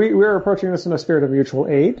 we're approaching this in a spirit of mutual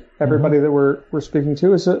aid. Everybody that we're speaking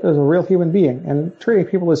to is a real human being, and treating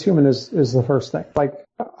people as human is the first thing. Like,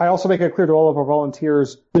 I also make it clear to all of our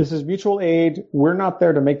volunteers, this is mutual aid. We're not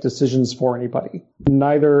there to make decisions for anybody.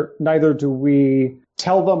 Neither do we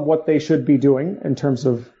tell them what they should be doing in terms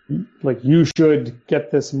of, like, you should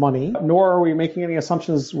get this money, nor are we making any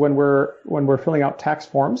assumptions when we're filling out tax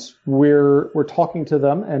forms. We're talking to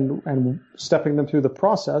them and stepping them through the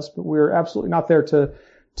process, but we're absolutely not there to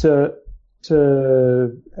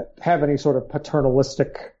have any sort of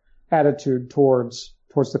paternalistic attitude towards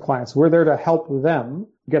the clients. We're there to help them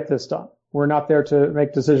get this done. We're not there to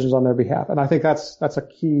make decisions on their behalf. And I think that's a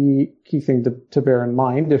key thing to bear in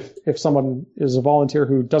mind. If someone is a volunteer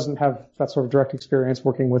who doesn't have that sort of direct experience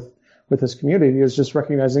working with this community, is just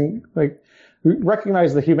recognize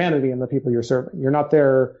the humanity in the people you're serving. You're not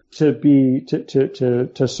there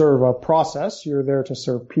to serve a process. You're there to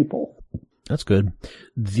serve people. That's good.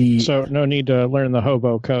 So no need to learn the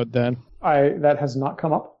hobo code then. That has not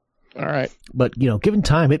come up. All right. But, given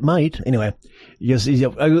time, it might. Anyway, yes,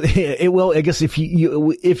 it will. I guess if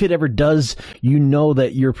it ever does,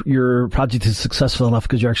 that your project is successful enough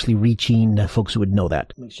because you're actually reaching folks who would know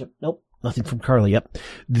that. Nope. Nothing from Carly. Yep.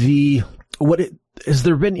 Has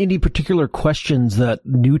there been any particular questions that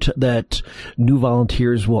new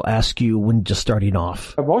volunteers will ask you when just starting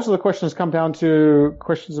off? Most of the questions come down to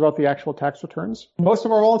questions about the actual tax returns. Most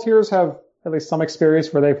of our volunteers have at least some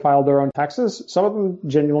experience where they filed their own taxes. Some of them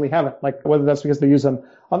genuinely haven't, like whether that's because they use an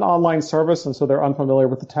online service and so they're unfamiliar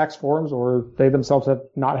with the tax forms, or they themselves have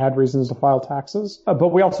not had reasons to file taxes. But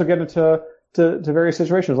we also get into various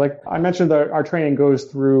situations. Like I mentioned, our training goes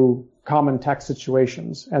through common tax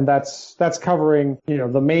situations, and that's covering,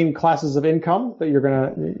 the main classes of income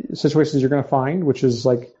that situations you're going to find, which is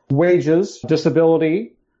like wages,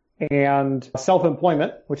 disability, and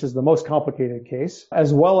self-employment, which is the most complicated case,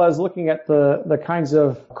 as well as looking at the kinds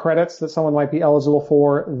of credits that someone might be eligible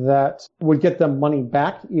for that would get them money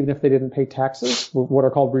back even if they didn't pay taxes, what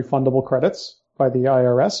are called refundable credits by the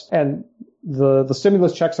IRS. And the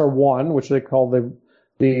stimulus checks are one, which they call the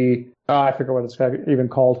the I forget what it's even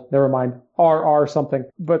called. Never mind. RR something.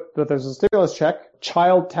 But there's a stimulus check.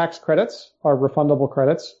 Child tax credits are refundable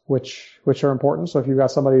credits, which are important. So if you've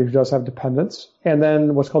got somebody who does have dependents, and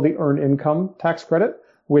then what's called the earned income tax credit,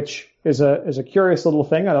 which is a curious little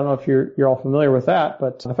thing. I don't know if you're all familiar with that,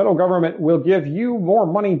 but the federal government will give you more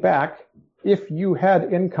money back if you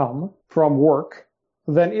had income from work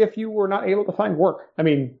than if you were not able to find work. I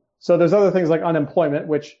mean, so there's other things like unemployment,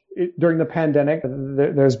 which during the pandemic,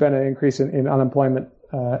 there's been an increase in unemployment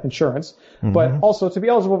insurance. Mm-hmm. But also to be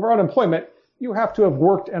eligible for unemployment, you have to have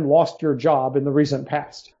worked and lost your job in the recent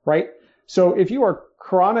past, right? So if you are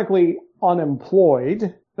chronically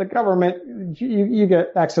unemployed, the government, you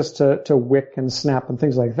get access to WIC and SNAP and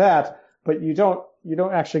things like that, but you don't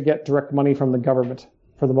actually get direct money from the government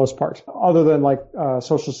for the most part, other than like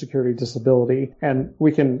Social Security, disability. And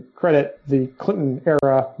we can credit the Clinton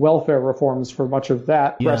era welfare reforms for much of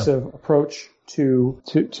that aggressive approach to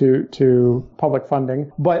public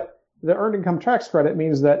funding. But the earned income tax credit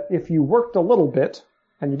means that if you worked a little bit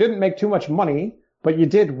and you didn't make too much money, but you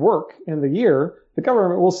did work in the year, the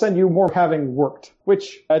government will send you more having worked,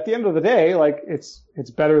 which at the end of the day, like it's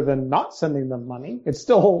better than not sending them money. It's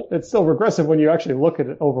still regressive when you actually look at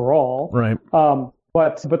it overall. Right.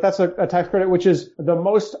 But that's a tax credit which is the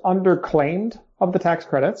most underclaimed of the tax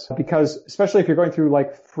credits, because especially if you're going through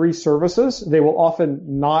like free services, they will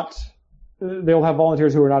often they'll have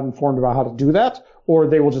volunteers who are not informed about how to do that, or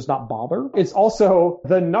they will just not bother. It's also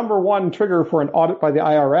the number one trigger for an audit by the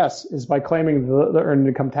IRS is by claiming the earned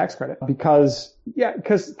income tax credit, because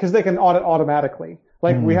they can audit automatically.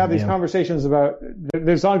 Like we have these conversations about,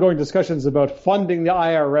 there's ongoing discussions about funding the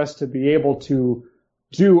IRS to be able to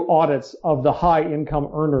do audits of the high income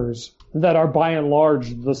earners that are by and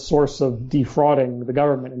large the source of defrauding the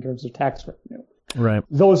government in terms of tax revenue. Right.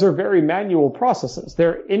 Those are very manual processes.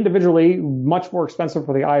 They're individually much more expensive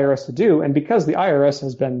for the IRS to do. And because the IRS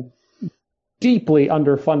has been deeply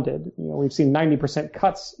underfunded, we've seen 90%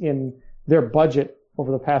 cuts in their budget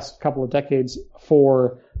over the past couple of decades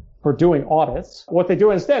for doing audits. What they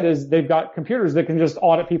do instead is they've got computers that can just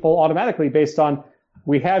audit people automatically based on,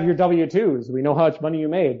 we have your W-2s. We know how much money you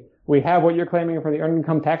made. We have what you're claiming for the earned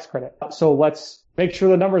income tax credit. So let's make sure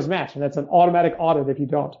the numbers match. And that's an automatic audit if you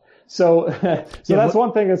don't. So that's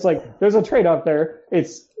one thing. It's like, there's a trade-off there.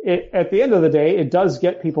 At the end of the day, it does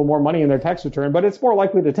get people more money in their tax return, but it's more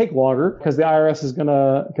likely to take longer because the IRS is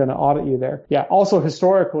gonna audit you there. Yeah. Also,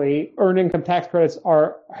 historically, earned income tax credits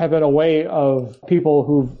have been a way of people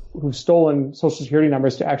who've stolen Social Security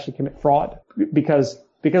numbers to actually commit fraud, because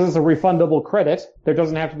it's a refundable credit. There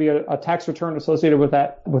doesn't have to be a tax return associated with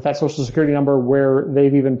that Social Security number where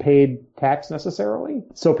they've even paid tax necessarily.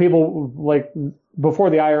 So people, like, before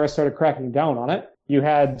the IRS started cracking down on it, you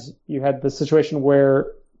had the situation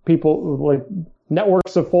where people, like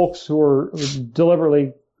networks of folks who were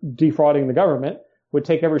deliberately defrauding the government, would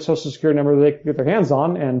take every Social Security number they could get their hands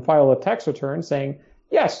on and file a tax return saying,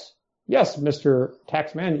 yes, Mr.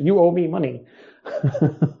 Taxman, you owe me money.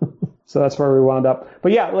 So that's where we wound up.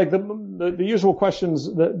 But yeah, like the usual questions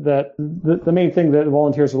that the main thing that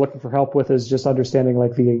volunteers are looking for help with is just understanding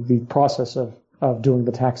like the process of doing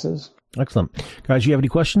the taxes. Excellent. Guys, you have any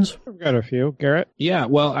questions? I've got a few. Garrett? Yeah,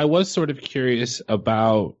 well, I was sort of curious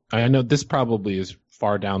about, I know this probably is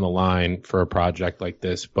far down the line for a project like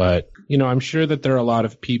this, but, I'm sure that there are a lot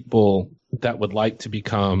of people that would like to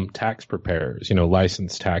become tax preparers,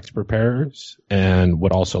 licensed tax preparers, and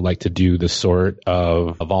would also like to do the sort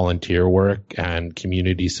of volunteer work and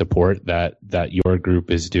community support that your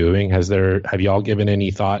group is doing. Have you all given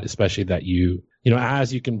any thought, especially that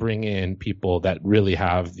as you can bring in people that really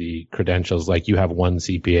have the credentials, like you have one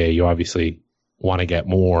CPA, you obviously want to get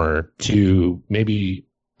more, to maybe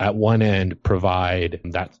at one end provide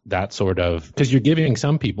that sort of, because you're giving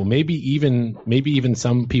some people, maybe even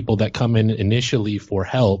some people that come in initially for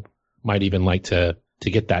help might even like to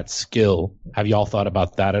get that skill. Have you all thought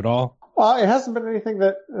about that at all? Well, it hasn't been anything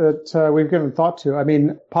that we've given thought to. I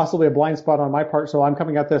mean, possibly a blind spot on my part. So I'm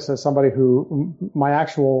coming at this as somebody who, my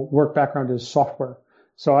actual work background is software.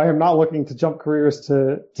 So I am not looking to jump careers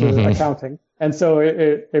to accounting. And so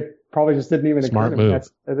it probably just didn't even occur to me.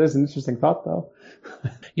 It is an interesting thought, though.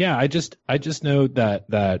 Yeah, I just know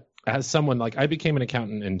that as someone, like, I became an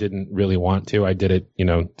accountant and didn't really want to. I did it,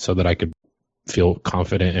 so that I could feel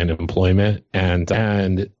confident in employment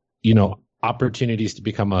and opportunities to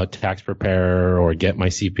become a tax preparer or get my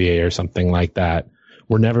CPA or something like that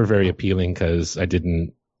were never very appealing because I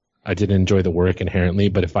didn't enjoy the work inherently.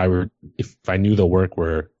 But if I knew the work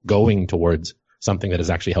were going towards something that is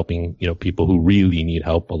actually helping, people who really need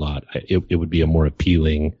help a lot, it would be a more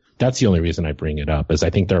appealing That's the only reason I bring it up, is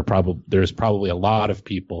I think there's probably a lot of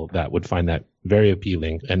people that would find that very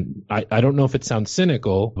appealing. And I don't know if it sounds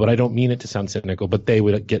cynical, but I don't mean it to sound cynical, but they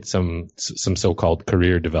would get some so-called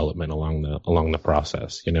career development along the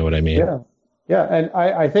process. You know what I mean? Yeah. And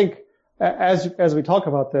I think as we talk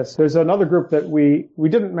about this, there's another group that we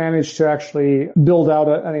didn't manage to actually build out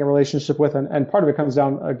any relationship with. And part of it comes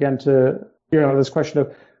down again to, this question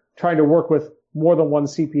of trying to work with more than one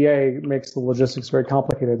CPA makes the logistics very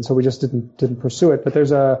complicated. And so we just didn't pursue it. But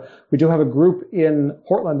we do have a group in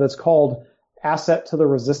Portland that's called Asset to the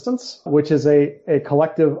Resistance, which is a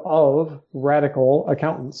collective of radical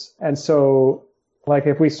accountants. And so, like,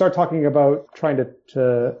 if we start talking about trying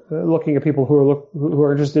to looking at people who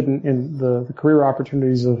are interested in the career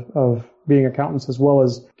opportunities of being accountants as well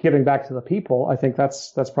as giving back to the people, I think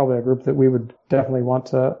that's probably a group that we would definitely want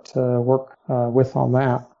to work with on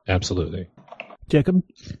that. Absolutely. Jacob?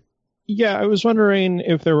 Yeah, I was wondering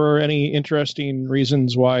if there were any interesting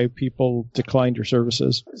reasons why people declined your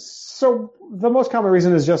services. So the most common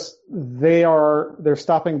reason is just they're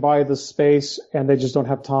stopping by the space and they just don't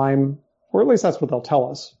have time, or at least that's what they'll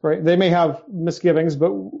tell us, right? They may have misgivings, but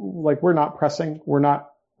like, we're not pressing. We're not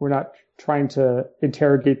trying to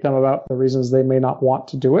interrogate them about the reasons they may not want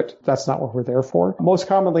to do it. That's not what we're there for. Most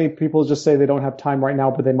commonly, people just say they don't have time right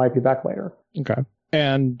now, but they might be back later. Okay.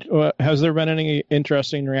 And has there been any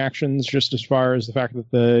interesting reactions just as far as the fact that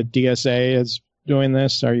the DSA is doing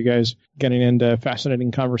this? Are you guys getting into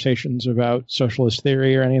fascinating conversations about socialist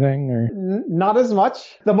theory or anything? Or not as much.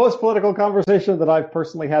 The most political conversation that I've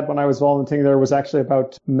personally had when I was volunteering there was actually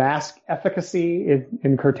about mask efficacy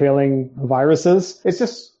in curtailing viruses. It's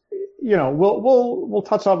just, we'll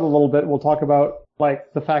touch on it a little bit. We'll talk about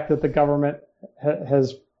like the fact that the government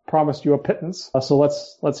has promised you a pittance. So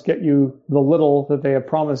let's get you the little that they have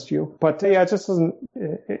promised you. But it just doesn't,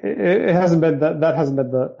 it hasn't been that hasn't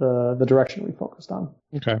been the direction we focused on.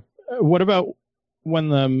 Okay. What about when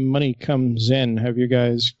the money comes in? Have you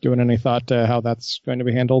guys given any thought to how that's going to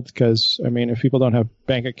be handled? Because, I mean, if people don't have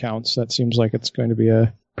bank accounts, that seems like it's going to be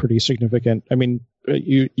a pretty significant, I mean,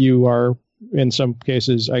 you are in some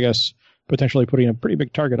cases, I guess, potentially putting a pretty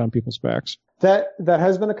big target on people's backs. That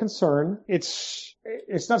has been a concern. It's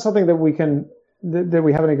not something that we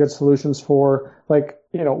have any good solutions for. Like,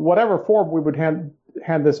 whatever form we would hand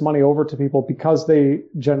this money over to people, because they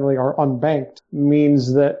generally are unbanked,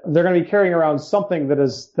 means that they're going to be carrying around something that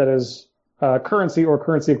is currency or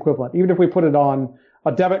currency equivalent. Even if we put it on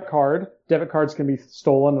a debit cards can be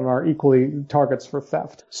stolen and are equally targets for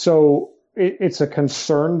theft. So it's a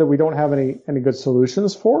concern that we don't have any good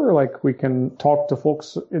solutions for. Like, we can talk to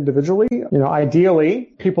folks individually.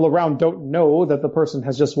 Ideally, people around don't know that the person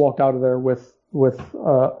has just walked out of there with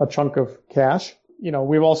a chunk of cash.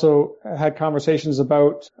 We've also had conversations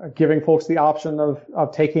about giving folks the option of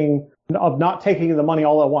not taking the money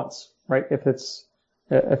all at once, right? If it's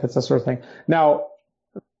that sort of thing. Now,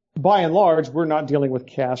 by and large, we're not dealing with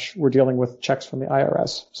cash. We're dealing with checks from the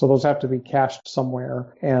IRS. So those have to be cashed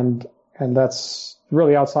somewhere, and that's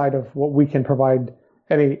really outside of what we can provide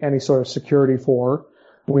any sort of security for.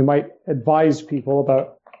 We might advise people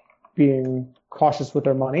about being cautious with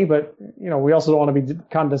their money, but we also don't want to be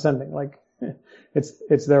condescending. Like,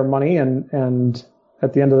 it's their money, and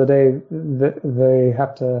at the end of the day, they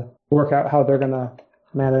have to work out how they're going to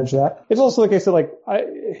manage that. It's also the case that, like,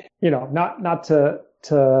 not to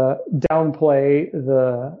downplay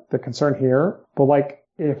the concern here, but like,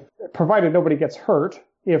 if provided nobody gets hurt,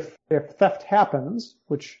 if theft happens,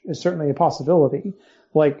 which is certainly a possibility,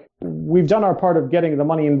 like, we've done our part of getting the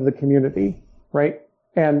money into the community, right?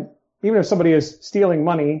 And even if somebody is stealing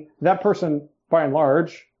money, that person, by and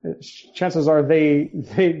large, chances are they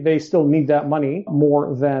still need that money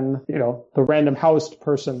more than, the random housed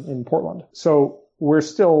person in Portland. So we're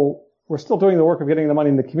still doing the work of getting the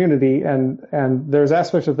money in the community, and there's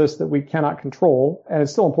aspects of this that we cannot control, and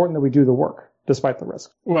it's still important that we do the work despite the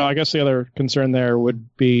risk. Well, I guess the other concern there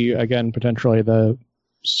would be, again, potentially the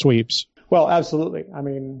sweeps. Well, absolutely. I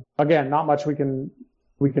mean, again, not much we can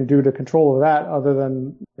do to control that other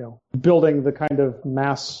than, building the kind of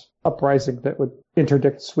mass uprising that would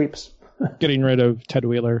interdict sweeps. Getting rid of Ted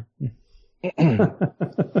Wheeler. Getting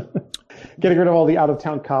rid of all the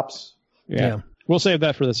out-of-town cops. Yeah. We'll save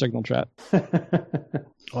that for the Signal chat.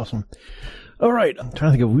 Awesome. All right. I'm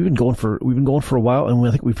trying to think of, we've been going for a while, and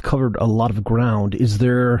I think we've covered a lot of ground. Is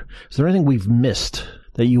there anything we've missed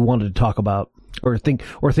that you wanted to talk about or think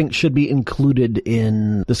should be included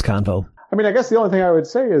in this convo? I mean, I guess the only thing I would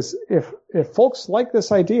say is if folks like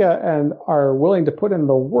this idea and are willing to put in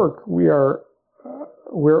the work, we're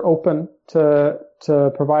open to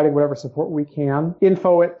providing whatever support we can.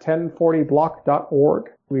 info@1040block.org.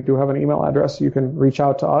 We do have an email address. You can reach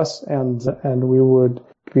out to us, and we would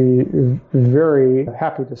be very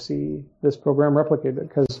happy to see this program replicated,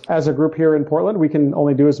 because as a group here in Portland, we can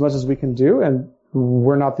only do as much as we can do, and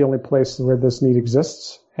we're not the only place where this need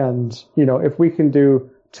exists. And, if we can do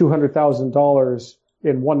 $200,000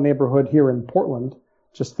 in one neighborhood here in Portland,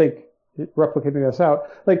 just think replicating this out.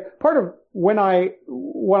 Like, part of when I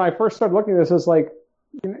first started looking at this is like,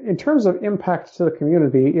 in terms of impact to the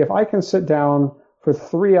community, if I can sit down for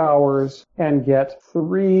 3 hours and get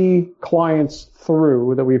 3 clients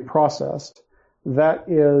through that we've processed,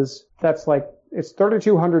 that's like, it's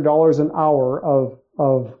 $3,200 an hour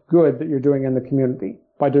of good that you're doing in the community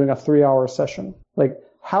by doing a 3-hour session. Like,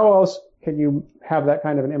 how else can you have that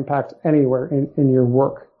kind of an impact anywhere in your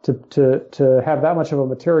work to have that much of a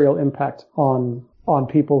material impact on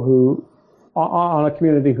people who, on a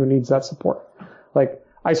community who needs that support? Like,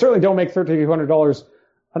 I certainly don't make $3,200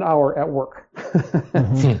 an hour at work.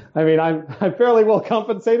 Mm-hmm. I mean, I'm fairly well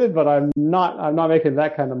compensated, but I'm not making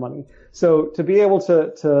that kind of money. So to be able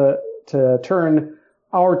to turn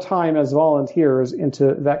our time as volunteers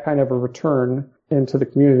into that kind of a return into the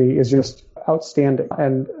community is just outstanding.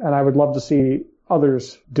 And I would love to see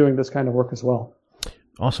others doing this kind of work as well.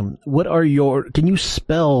 Awesome. Can you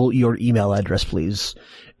spell your email address, please?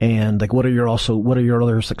 And like, what are your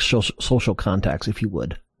other like social contacts, if you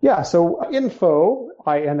would? Yeah. So info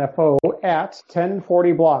at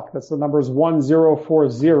 1040block. That's the numbers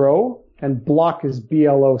 1040, and block is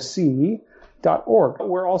BLOC.org.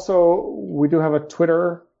 We do have a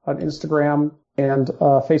Twitter, an Instagram, and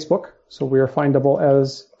Facebook. So we are findable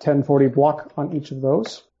as 1040block on each of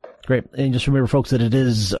those. Great. And just remember, folks, that it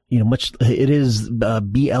is, it is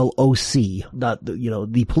BLOC, not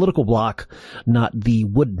the political block, not the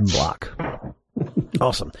wooden block.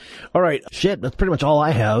 Awesome. All right. Shit. That's pretty much all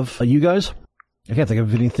I have. You guys? I can't think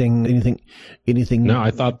of anything. No,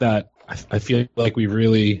 I thought that I feel like we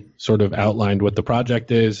really sort of outlined what the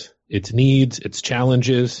project is, its needs, its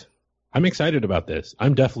challenges. I'm excited about this.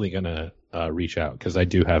 I'm definitely going to reach out because I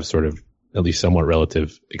do have sort of at least somewhat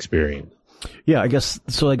relative experience. Yeah, I guess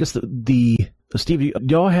the Steve, do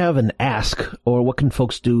y'all have an ask, or what can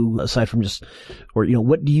folks do aside from just, or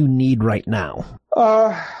what do you need right now?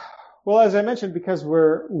 Well, as I mentioned, because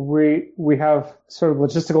we have sort of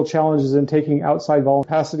logistical challenges in taking outside volunteer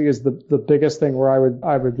capacity is the biggest thing where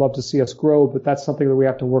I would love to see us grow, but that's something that we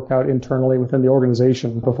have to work out internally within the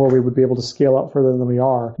organization before we would be able to scale up further than we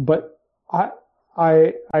are. But I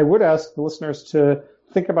would ask the listeners to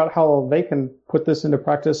think about how they can put this into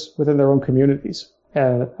practice within their own communities.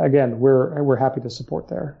 And again, we're happy to support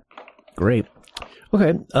there. Great.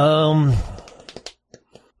 Okay. So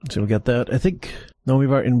we got that. I think. No,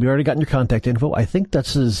 we've already gotten your contact info. I think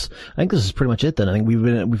this is pretty much it then. I think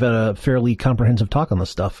we've had a fairly comprehensive talk on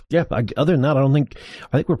this stuff. Yeah. Other than that, I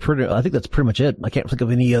think that's pretty much it. I can't think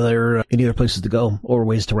of any other places to go or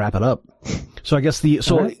ways to wrap it up. So I guess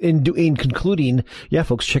in concluding, yeah,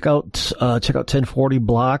 folks, check out 1040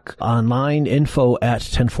 Block online, info at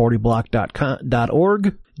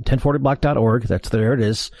 1040block.org. 1040block.org. There it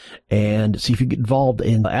is. And see if you get involved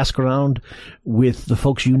and ask around with the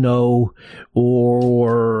folks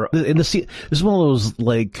or this is one of those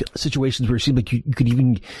like situations where it seems like you could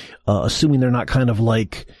even, assuming they're not kind of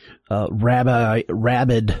like,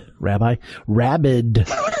 rabid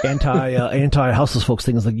anti-houseless folks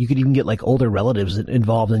things, like you could even get like older relatives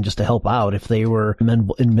involved in just to help out if they were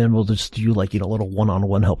amenable to just do like, little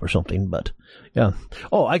one-on-one help or something. But yeah.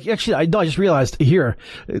 Oh, I just realized here,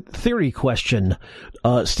 theory question.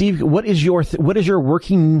 Steve, what is your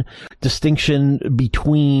working distinction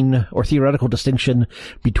between, or theoretical distinction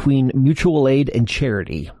between mutual aid and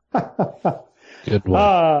charity? Good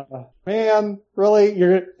one. Man, really?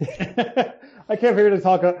 I can't figure to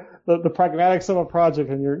talk the pragmatics of a project,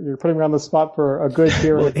 and you're putting me on the spot for a good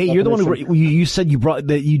theory. Well, hey, you're the one who you said you brought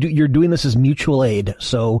that you're doing this as mutual aid.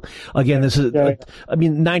 So again, this is, yeah. I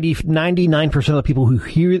mean, 99% of the people who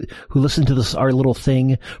listen to this, our little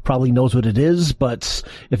thing, probably knows what it is. But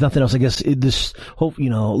if nothing else, I guess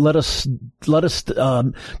let us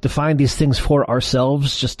define these things for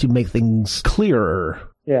ourselves just to make things clearer.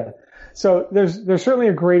 Yeah. So there's certainly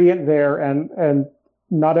a gradient there, and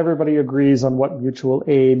not everybody agrees on what mutual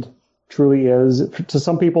aid truly is. To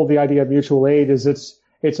some people, the idea of mutual aid is it's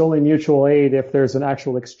only mutual aid if there's an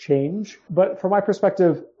actual exchange. But from my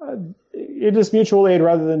perspective, it is mutual aid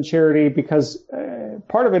rather than charity, because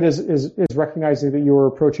part of it is recognizing that you're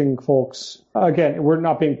approaching folks. Again, we're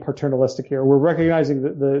not being paternalistic here. We're recognizing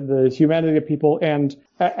the humanity of people and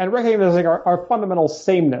recognizing our fundamental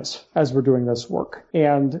sameness as we're doing this work.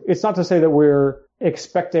 And it's not to say that we're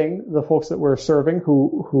expecting the folks that we're serving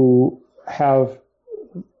who have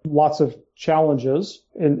lots of challenges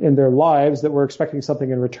in their lives that we're expecting something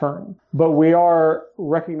in return. But we are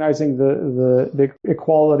recognizing the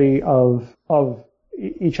equality of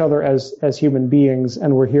each other as human beings,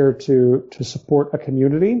 and we're here to support a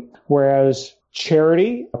community. Whereas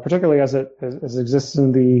charity, particularly as it exists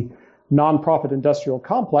in the nonprofit industrial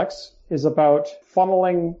complex, is about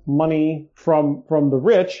funneling money from the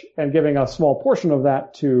rich and giving a small portion of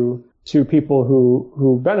that to people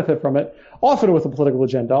who benefit from it, often with a political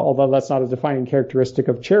agenda, although that's not a defining characteristic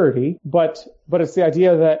of charity. But it's the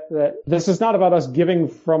idea that this is not about us giving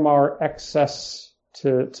from our excess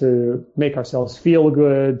to make ourselves feel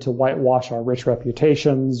good, to whitewash our rich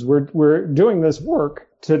reputations. We're doing this work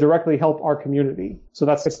to directly help our community. So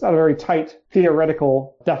it's not a very tight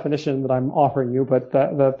theoretical definition that I'm offering you, but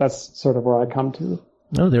that's sort of where I come to.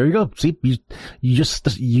 Oh, there you go. See, you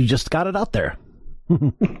just got it out there.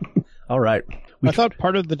 All right. I thought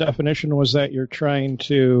part of the definition was that you're trying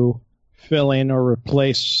to fill in or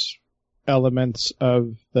replace elements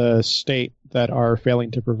of the state that are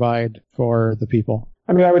failing to provide for the people.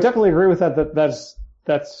 I mean, I would definitely agree with that.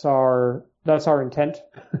 That's our intent.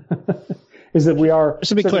 Is that we are. Just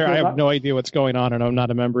to be clear, I have no idea what's going on, and I'm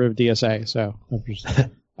not a member of DSA, so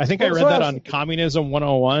I think I read that on Communism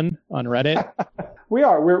 101 on Reddit. We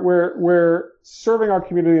are. We're serving our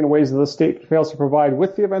community in ways that the state fails to provide,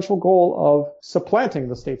 with the eventual goal of supplanting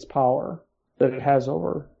the state's power that it has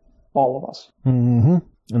over all of us. Mm-hmm.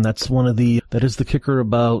 And that's that is the kicker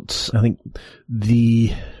about, I think,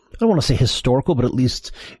 I don't want to say historical, but at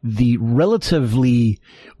least the relatively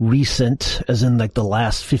recent, as in like the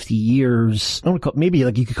last 50 years, I don't want to call, maybe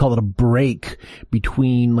like you could call it a break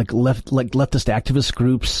between leftist activist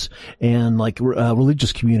groups and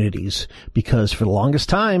religious communities, because for the longest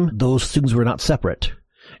time, those things were not separate.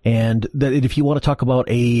 And that if you want to talk about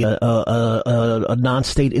a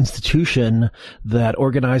non-state institution that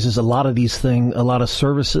organizes a lot of these things, a lot of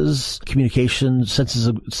services, communication,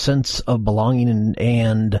 sense of belonging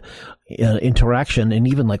and interaction, and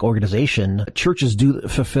even like organization, churches do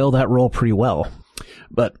fulfill that role pretty well.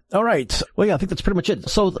 But all right. Well, yeah, I think that's pretty much it.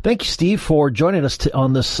 So thank you, Steve, for joining us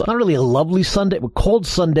on this not really a lovely Sunday, but cold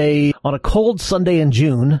Sunday, on a cold Sunday in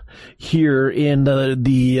June here in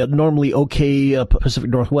the normally okay Pacific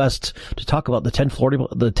Northwest, to talk about the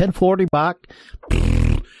 1040 block,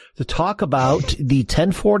 to talk about the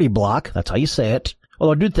 1040 block. That's how you say it.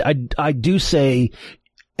 Although I do say,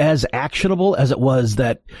 as actionable as it was,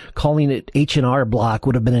 that calling it H&R block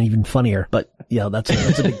would have been even funnier. But yeah,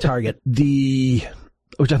 that's a big target.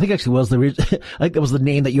 Which I think actually was I think that was the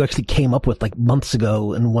name that you actually came up with like months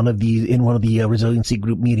ago in one of the resiliency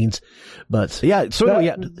group meetings. But yeah,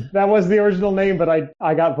 that was the original name, but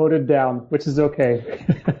I got voted down, which is okay.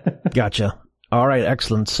 Gotcha. All right,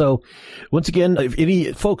 excellent. So once again, if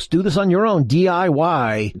any folks do this on your own,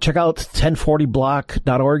 DIY, check out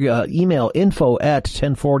 1040block.org, email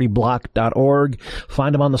info@1040block.org,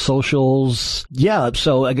 find them on the socials. Yeah,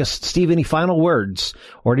 so I guess, Steve, any final words?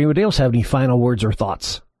 Or anybody else have any final words or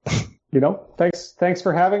thoughts? Thanks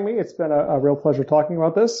for having me. It's been a real pleasure talking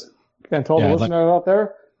about this. And to all the listeners out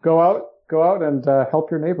there, go out and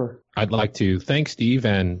help your neighbor. I'd like to thank Steve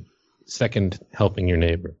and second helping your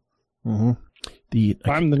neighbor. Mm-hmm.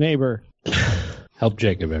 I'm the neighbor. Help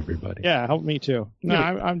Jacob, everybody. Yeah, help me too. No,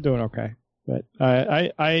 I'm doing okay. But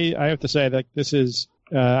I have to say that this is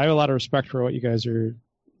I have a lot of respect for what you guys are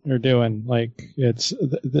doing. Like, it's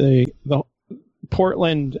the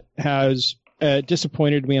Portland has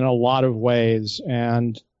disappointed me in a lot of ways,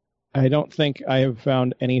 and I don't think I have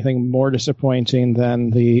found anything more disappointing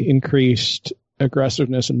than the increased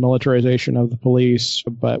aggressiveness and militarization of the police.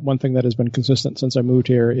 But one thing that has been consistent since I moved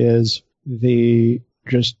here is the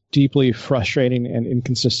just deeply frustrating and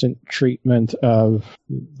inconsistent treatment of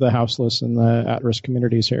the houseless and the at-risk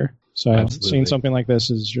communities here. So Absolutely. Seeing something like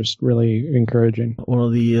this is just really encouraging. One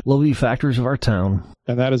of the lovely factors of our town.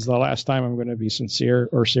 And that is the last time I'm going to be sincere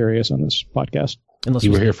or serious on this podcast. Unless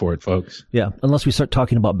you were here for it, folks. Yeah, unless we start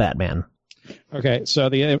talking about Batman. Okay, so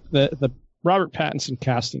the Robert Pattinson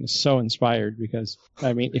casting is so inspired because,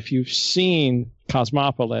 I mean, if you've seen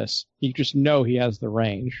Cosmopolis, you just know he has the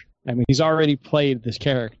range. I mean, he's already played this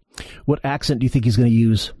character. What accent do you think he's going to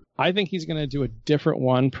use? I think he's going to do a different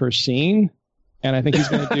one per scene. And I think he's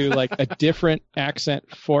going to do like a different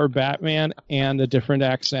accent for Batman and a different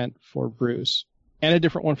accent for Bruce. And a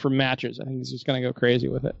different one for matches. I think he's just going to go crazy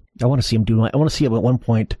with it. I want to see him I want to see him at one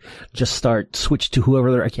point just switch to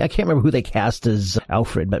whoever I can't remember who they cast as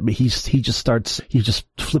Alfred, but he just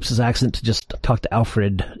flips his accent to just talk to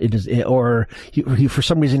Alfred. Or for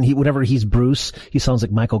some reason, whenever he's Bruce, he sounds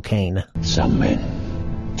like Michael Caine. Some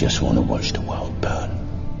men just want to watch the world burn.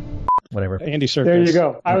 whatever. Andy Serkis. There you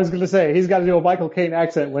go. I was going to say, he's got to do a Michael Caine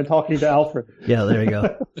accent when talking to Alfred. Yeah, there you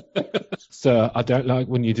go. So I don't like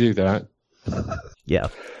when you do that. Yeah.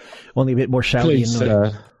 Only a bit more shouty. Please,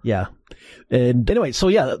 Yeah. And anyway, so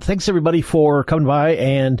yeah, thanks everybody for coming by,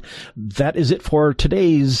 and that is it for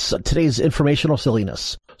today's informational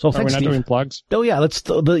silliness. So thanks, Are we not Steve. doing plugs? Oh yeah, let's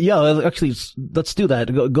do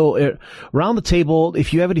that. Go around the table.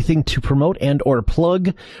 If you have anything to promote and or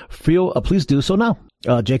plug, please do so now.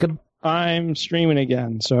 Jacob? I'm streaming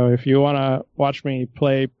again, so if you want to watch me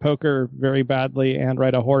play poker very badly and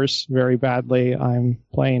ride a horse very badly, I'm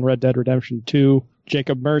playing Red Dead Redemption 2.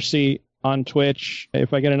 Jacob Mercy on Twitch.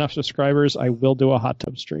 If I get enough subscribers, I will do a hot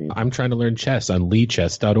tub stream. I'm trying to learn chess on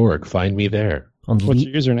leechess.org. Find me there. What's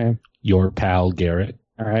your username? Your pal Garrett.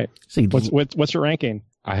 All right. See, What's your ranking?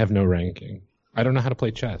 I have no ranking. I don't know how to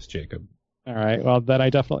play chess, Jacob. All right. Well, then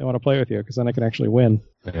I definitely want to play with you because then I can actually win.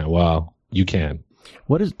 Yeah, well, you can.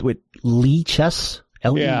 what is Lee Chess?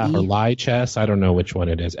 L-E-E? Yeah. Or Lie Chess. I don't know which one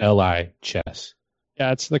it is. L-I Chess.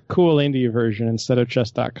 Yeah, it's the cool indie version instead of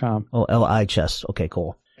chess.com. Oh, L-I Chess. Okay,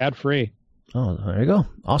 cool. Ad free. Oh, there you go.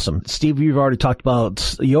 Awesome. Steve, you've already talked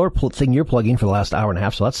about your thing you're plugging for the last hour and a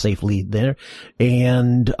half, so that's safely there.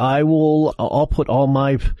 And I'll put all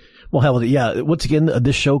my, well, hell with it. Yeah. Once again,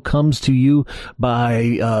 this show comes to you by,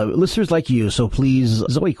 listeners like you. So please,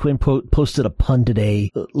 Zoe Quinn posted a pun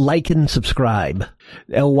today. Like and subscribe.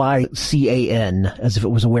 Lycan, as if it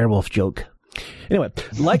was a werewolf joke. Anyway,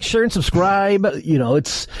 like, share, and subscribe. You know,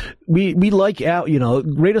 we like out, you know,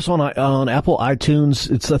 rate us on Apple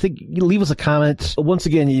iTunes. I think you leave us a comment. Once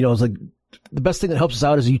again, you know, it's like the best thing that helps us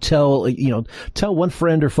out is you tell one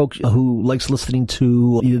friend or folks who likes listening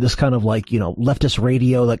to this kind of like, you know, leftist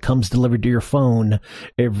radio that comes delivered to your phone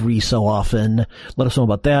every so often. Let us know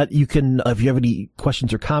about that. You can, if you have any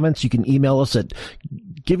questions or comments, you can email us at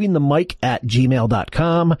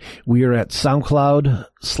givingthemic@gmail.com. We are at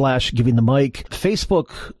SoundCloud/givingthemic,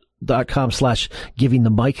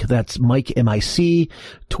 Facebook.com/givingthemic. That's Mike, M-I-C,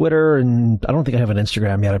 Twitter, and I don't think I have an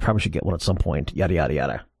Instagram yet. I probably should get one at some point. Yada, yada,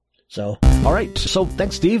 yada. So, all right. So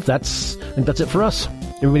thanks, Steve. I think that's it for us.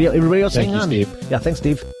 Everybody else hang on. Thank you, Steve. Yeah, thanks,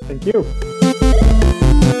 Steve. Thank you.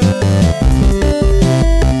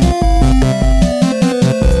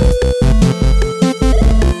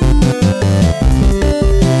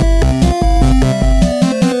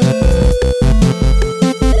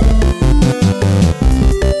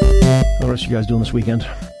 What else you guys doing this weekend?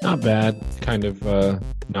 Not bad. Kind of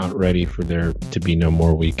not ready for there to be no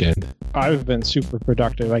more weekend. I've been super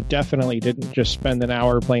productive. I definitely didn't just spend an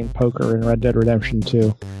hour playing poker in Red Dead Redemption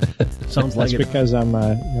 2. Sounds like That's it. because I'm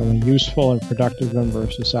a useful and productive member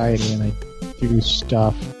of society, and I do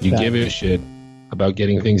stuff. You give a shit about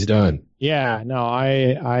getting things done. Yeah, no,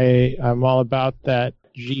 I'm all about that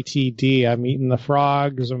GTD. I'm eating the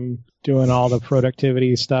frogs. I'm doing all the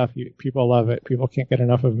productivity stuff. People love it. People can't get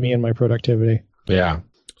enough of me and my productivity. Yeah.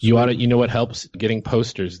 You know what helps? Getting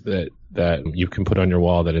posters that you can put on your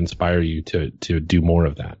wall that inspire you to do more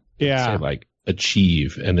of that. Yeah. Say like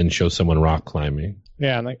achieve and then show someone rock climbing.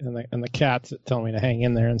 Yeah, and the cats that tell me to hang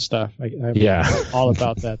in there and stuff. I'm Yeah. all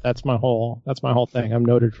about that. That's my whole thing. I'm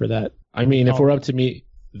noted for that. I mean, if we're up to me,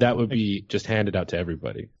 that would be just handed out to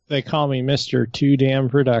everybody. They call me Mr. Too Damn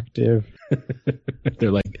Productive.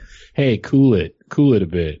 They're like, hey, cool it a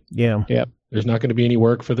bit. Yeah. Yep. There's not going to be any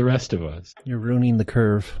work for the rest of us. You're ruining the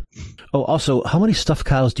curve. Oh, also, how many stuffed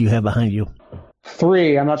cows do you have behind you?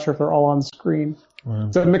 3. I'm not sure if they're all on screen. Wow.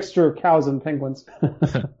 It's a mixture of cows and penguins.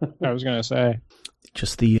 I was gonna say.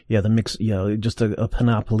 Just the mix, just a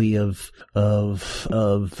panoply of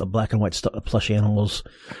black and white plush animals.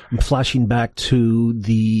 I'm flashing back to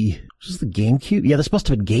the GameCube. Yeah, this must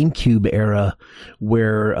have been GameCube era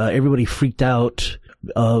where everybody freaked out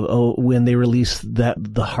when they released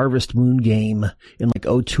the Harvest Moon game in like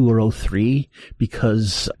 02 or 03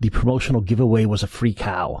 because the promotional giveaway was a free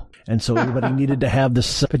cow. And so everybody needed to have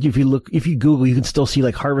this. But if you Google, you can still see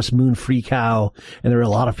like Harvest Moon free cow. And there are a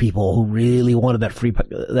lot of people who really wanted that free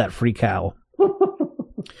cow.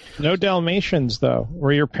 No Dalmatians, though.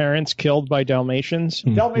 Were your parents killed by Dalmatians?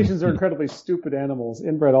 Dalmatians are incredibly stupid animals,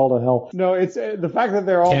 inbred all to hell. No, it's the fact that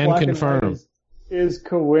they're all Can black confirm. and white is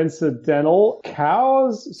coincidental.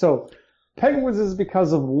 Cows, so penguins is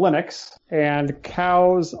because of Linux, and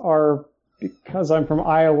cows are because I'm from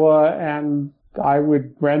Iowa, and I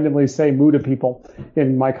would randomly say moo to people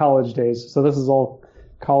in my college days. So this is all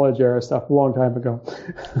college era stuff, a long time ago.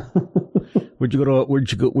 Where'd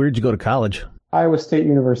you go to college? Iowa State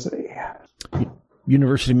University.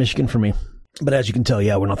 University of Michigan for me. But as you can tell,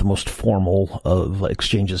 yeah, we're not the most formal of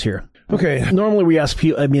exchanges here. Okay. Normally we ask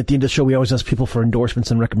people, at the end of the show, we always ask people for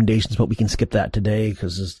endorsements and recommendations, but we can skip that today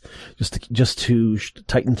because just to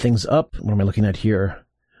tighten things up. What am I looking at here?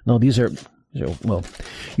 No, these are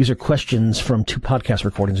questions from 2 podcast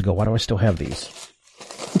recordings ago. Why do I still have these?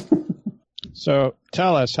 So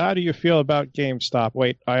tell us, how do you feel about GameStop?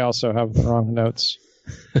 Wait, I also have the wrong notes.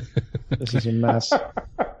 This is a mess.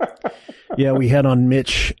 Yeah, we had on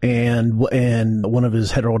Mitch and one of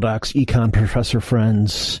his heterodox econ professor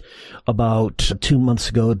friends about 2 months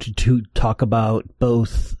ago to talk about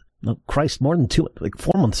both. No, Christ, more than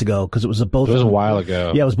 4 months ago, because it was both. It was a while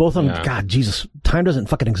ago. Yeah, it was both on. Yeah. God, Jesus, time doesn't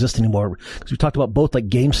fucking exist anymore. Because we talked about both like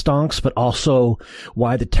game stonks, but also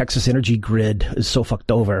why the Texas energy grid is so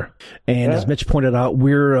fucked over. And as Mitch pointed out,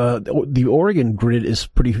 the Oregon grid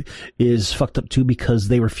is fucked up too because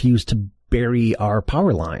they refuse to bury our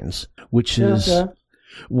power lines, which is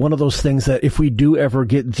one of those things that if we do ever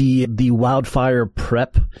get the wildfire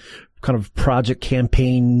prep kind of project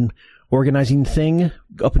campaign organizing thing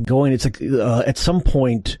up and going, it's like at some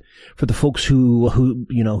point for the folks who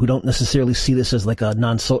don't necessarily see this as like a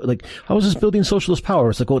how is this building socialist power?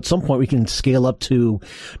 It's like, at some point we can scale up to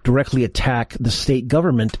directly attack the state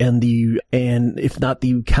government and if not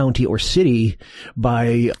the county or city,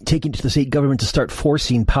 by taking to the state government to start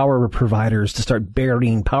forcing power providers to start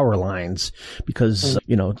burying power lines, because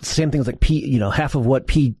same things like half of what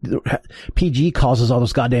PG causes all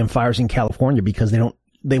those goddamn fires in California because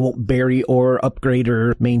they won't bury or upgrade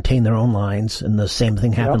or maintain their own lines. And the same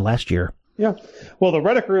thing happened last year. Yeah. Well, the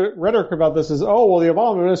rhetoric about this is, the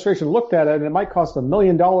Obama administration looked at it and it might cost $1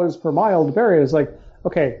 million per mile to bury it. It's like,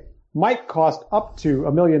 okay, might cost up to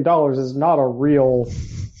 $1 million is not a real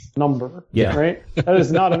number. Yeah. Right? That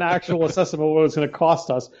is not an actual assessment of what it's going to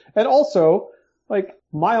cost us. And also, like,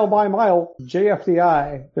 mile by mile,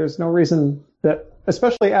 JFDI, there's no reason that,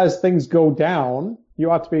 especially as things go down,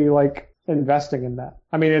 you ought to be like, investing in that.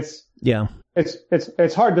 I mean, it's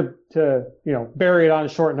hard to bury it on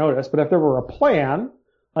short notice, but if there were a plan,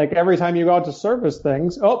 like every time you go out to service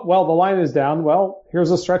things, the line is down,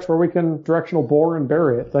 here's a stretch where we can directional bore and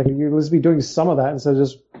bury it. Like, you at least be doing some of that instead of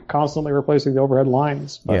just constantly replacing the overhead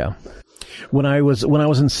lines. But, yeah. When I was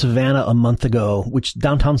in Savannah a month ago, which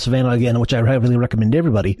downtown Savannah again, which I heavily recommend to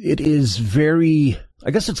everybody, it is very,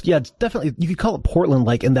 I guess it's definitely, you could call it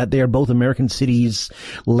Portland-like in that they are both American cities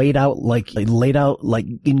laid out like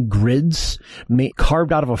in grids,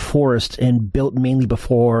 carved out of a forest and built mainly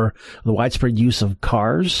before the widespread use of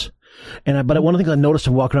cars. But one of the things I noticed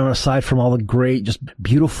when walking around, aside from all the great, just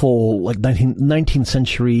beautiful, like 19th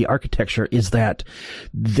century architecture, is that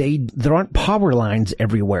there aren't power lines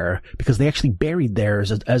everywhere because they actually buried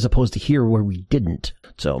theirs as opposed to here where we didn't.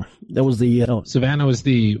 So that was Savannah was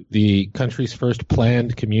the country's first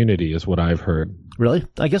planned community, is what I've heard. Really?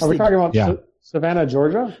 I guess. Are we talking about Savannah,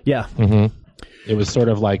 Georgia? Yeah. Mm-hmm. It was sort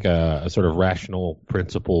of like a sort of rational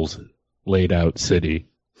principles laid out city.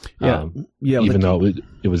 Even though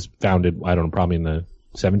it was founded, I don't know, probably in the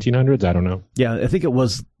 1700s. I don't know. Yeah, I think it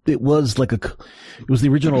was the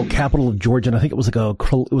original capital of Georgia, and I think it was like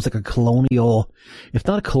a colonial, if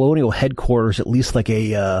not a colonial headquarters, at least like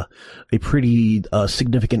a pretty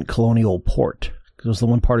significant colonial port. It was the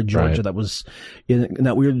one part of Georgia that was in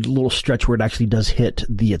that weird little stretch where it actually does hit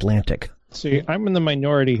the Atlantic. See, I'm in the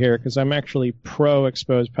minority here because I'm actually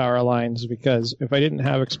pro-exposed power lines, because if I didn't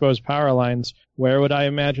have exposed power lines, where would I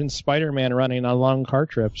imagine Spider-Man running on long car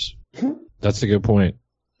trips? That's a good point.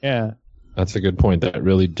 Yeah. That's a good point. That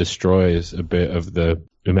really destroys a bit of the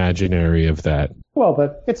imaginary of that. Well,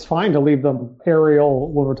 but it's fine to leave them aerial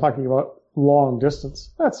when we're talking about long distance.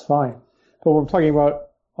 That's fine. But when we're talking about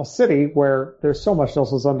a city where there's so much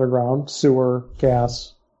else is underground, sewer,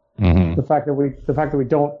 gas, the fact that we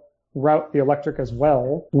don't route the electric as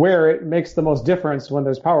well, where it makes the most difference when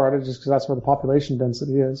there's power outages, because that's where the population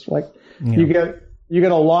density is. Like, you get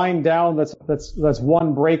a line down that's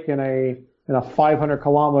one break in a 500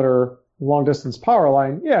 kilometer long distance power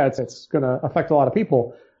line. Yeah, it's going to affect a lot of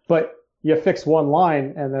people, but you fix one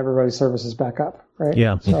line and everybody's service is back up, right?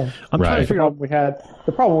 Yeah. So I'm trying to figure out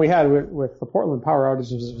the problem we had with the Portland power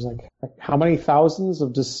outages was like how many thousands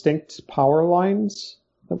of distinct power lines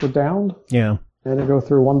that were downed. Yeah. And then go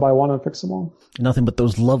through one by one and fix them all. Nothing but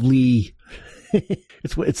those lovely.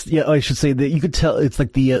 I should say that you could tell it's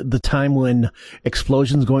like the time when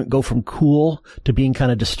explosions go from cool to being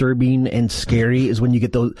kind of disturbing and scary is when you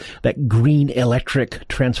get that green electric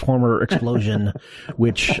transformer explosion,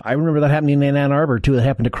 which I remember that happening in Ann Arbor too. It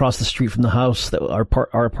happened across the street from the house that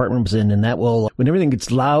our apartment was in, and that when everything gets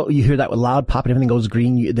loud, you hear that loud pop and everything goes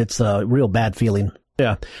green. That's a real bad feeling.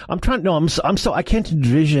 Yeah, I can't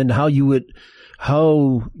envision how you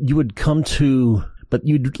would come to but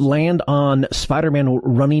you'd land on Spider-Man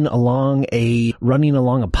running along a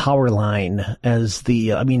power line as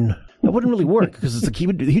the. I mean, that wouldn't really work because it's like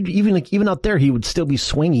he'd even out there he would still be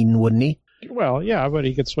swinging, wouldn't he? Well, yeah, but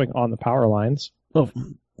he could swing on the power lines. Oh,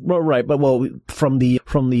 well, right, but from the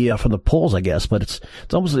poles, I guess. But it's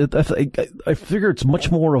almost I figure it's much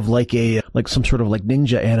more of like some sort of like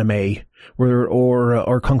ninja anime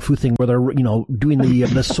or kung fu thing where they're doing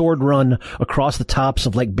the sword run across the tops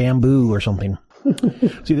of like bamboo or something.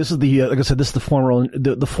 See, this is like I said, this is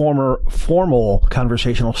the formal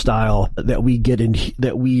conversational style that we get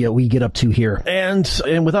up to here. And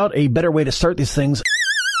without a better way to start these things,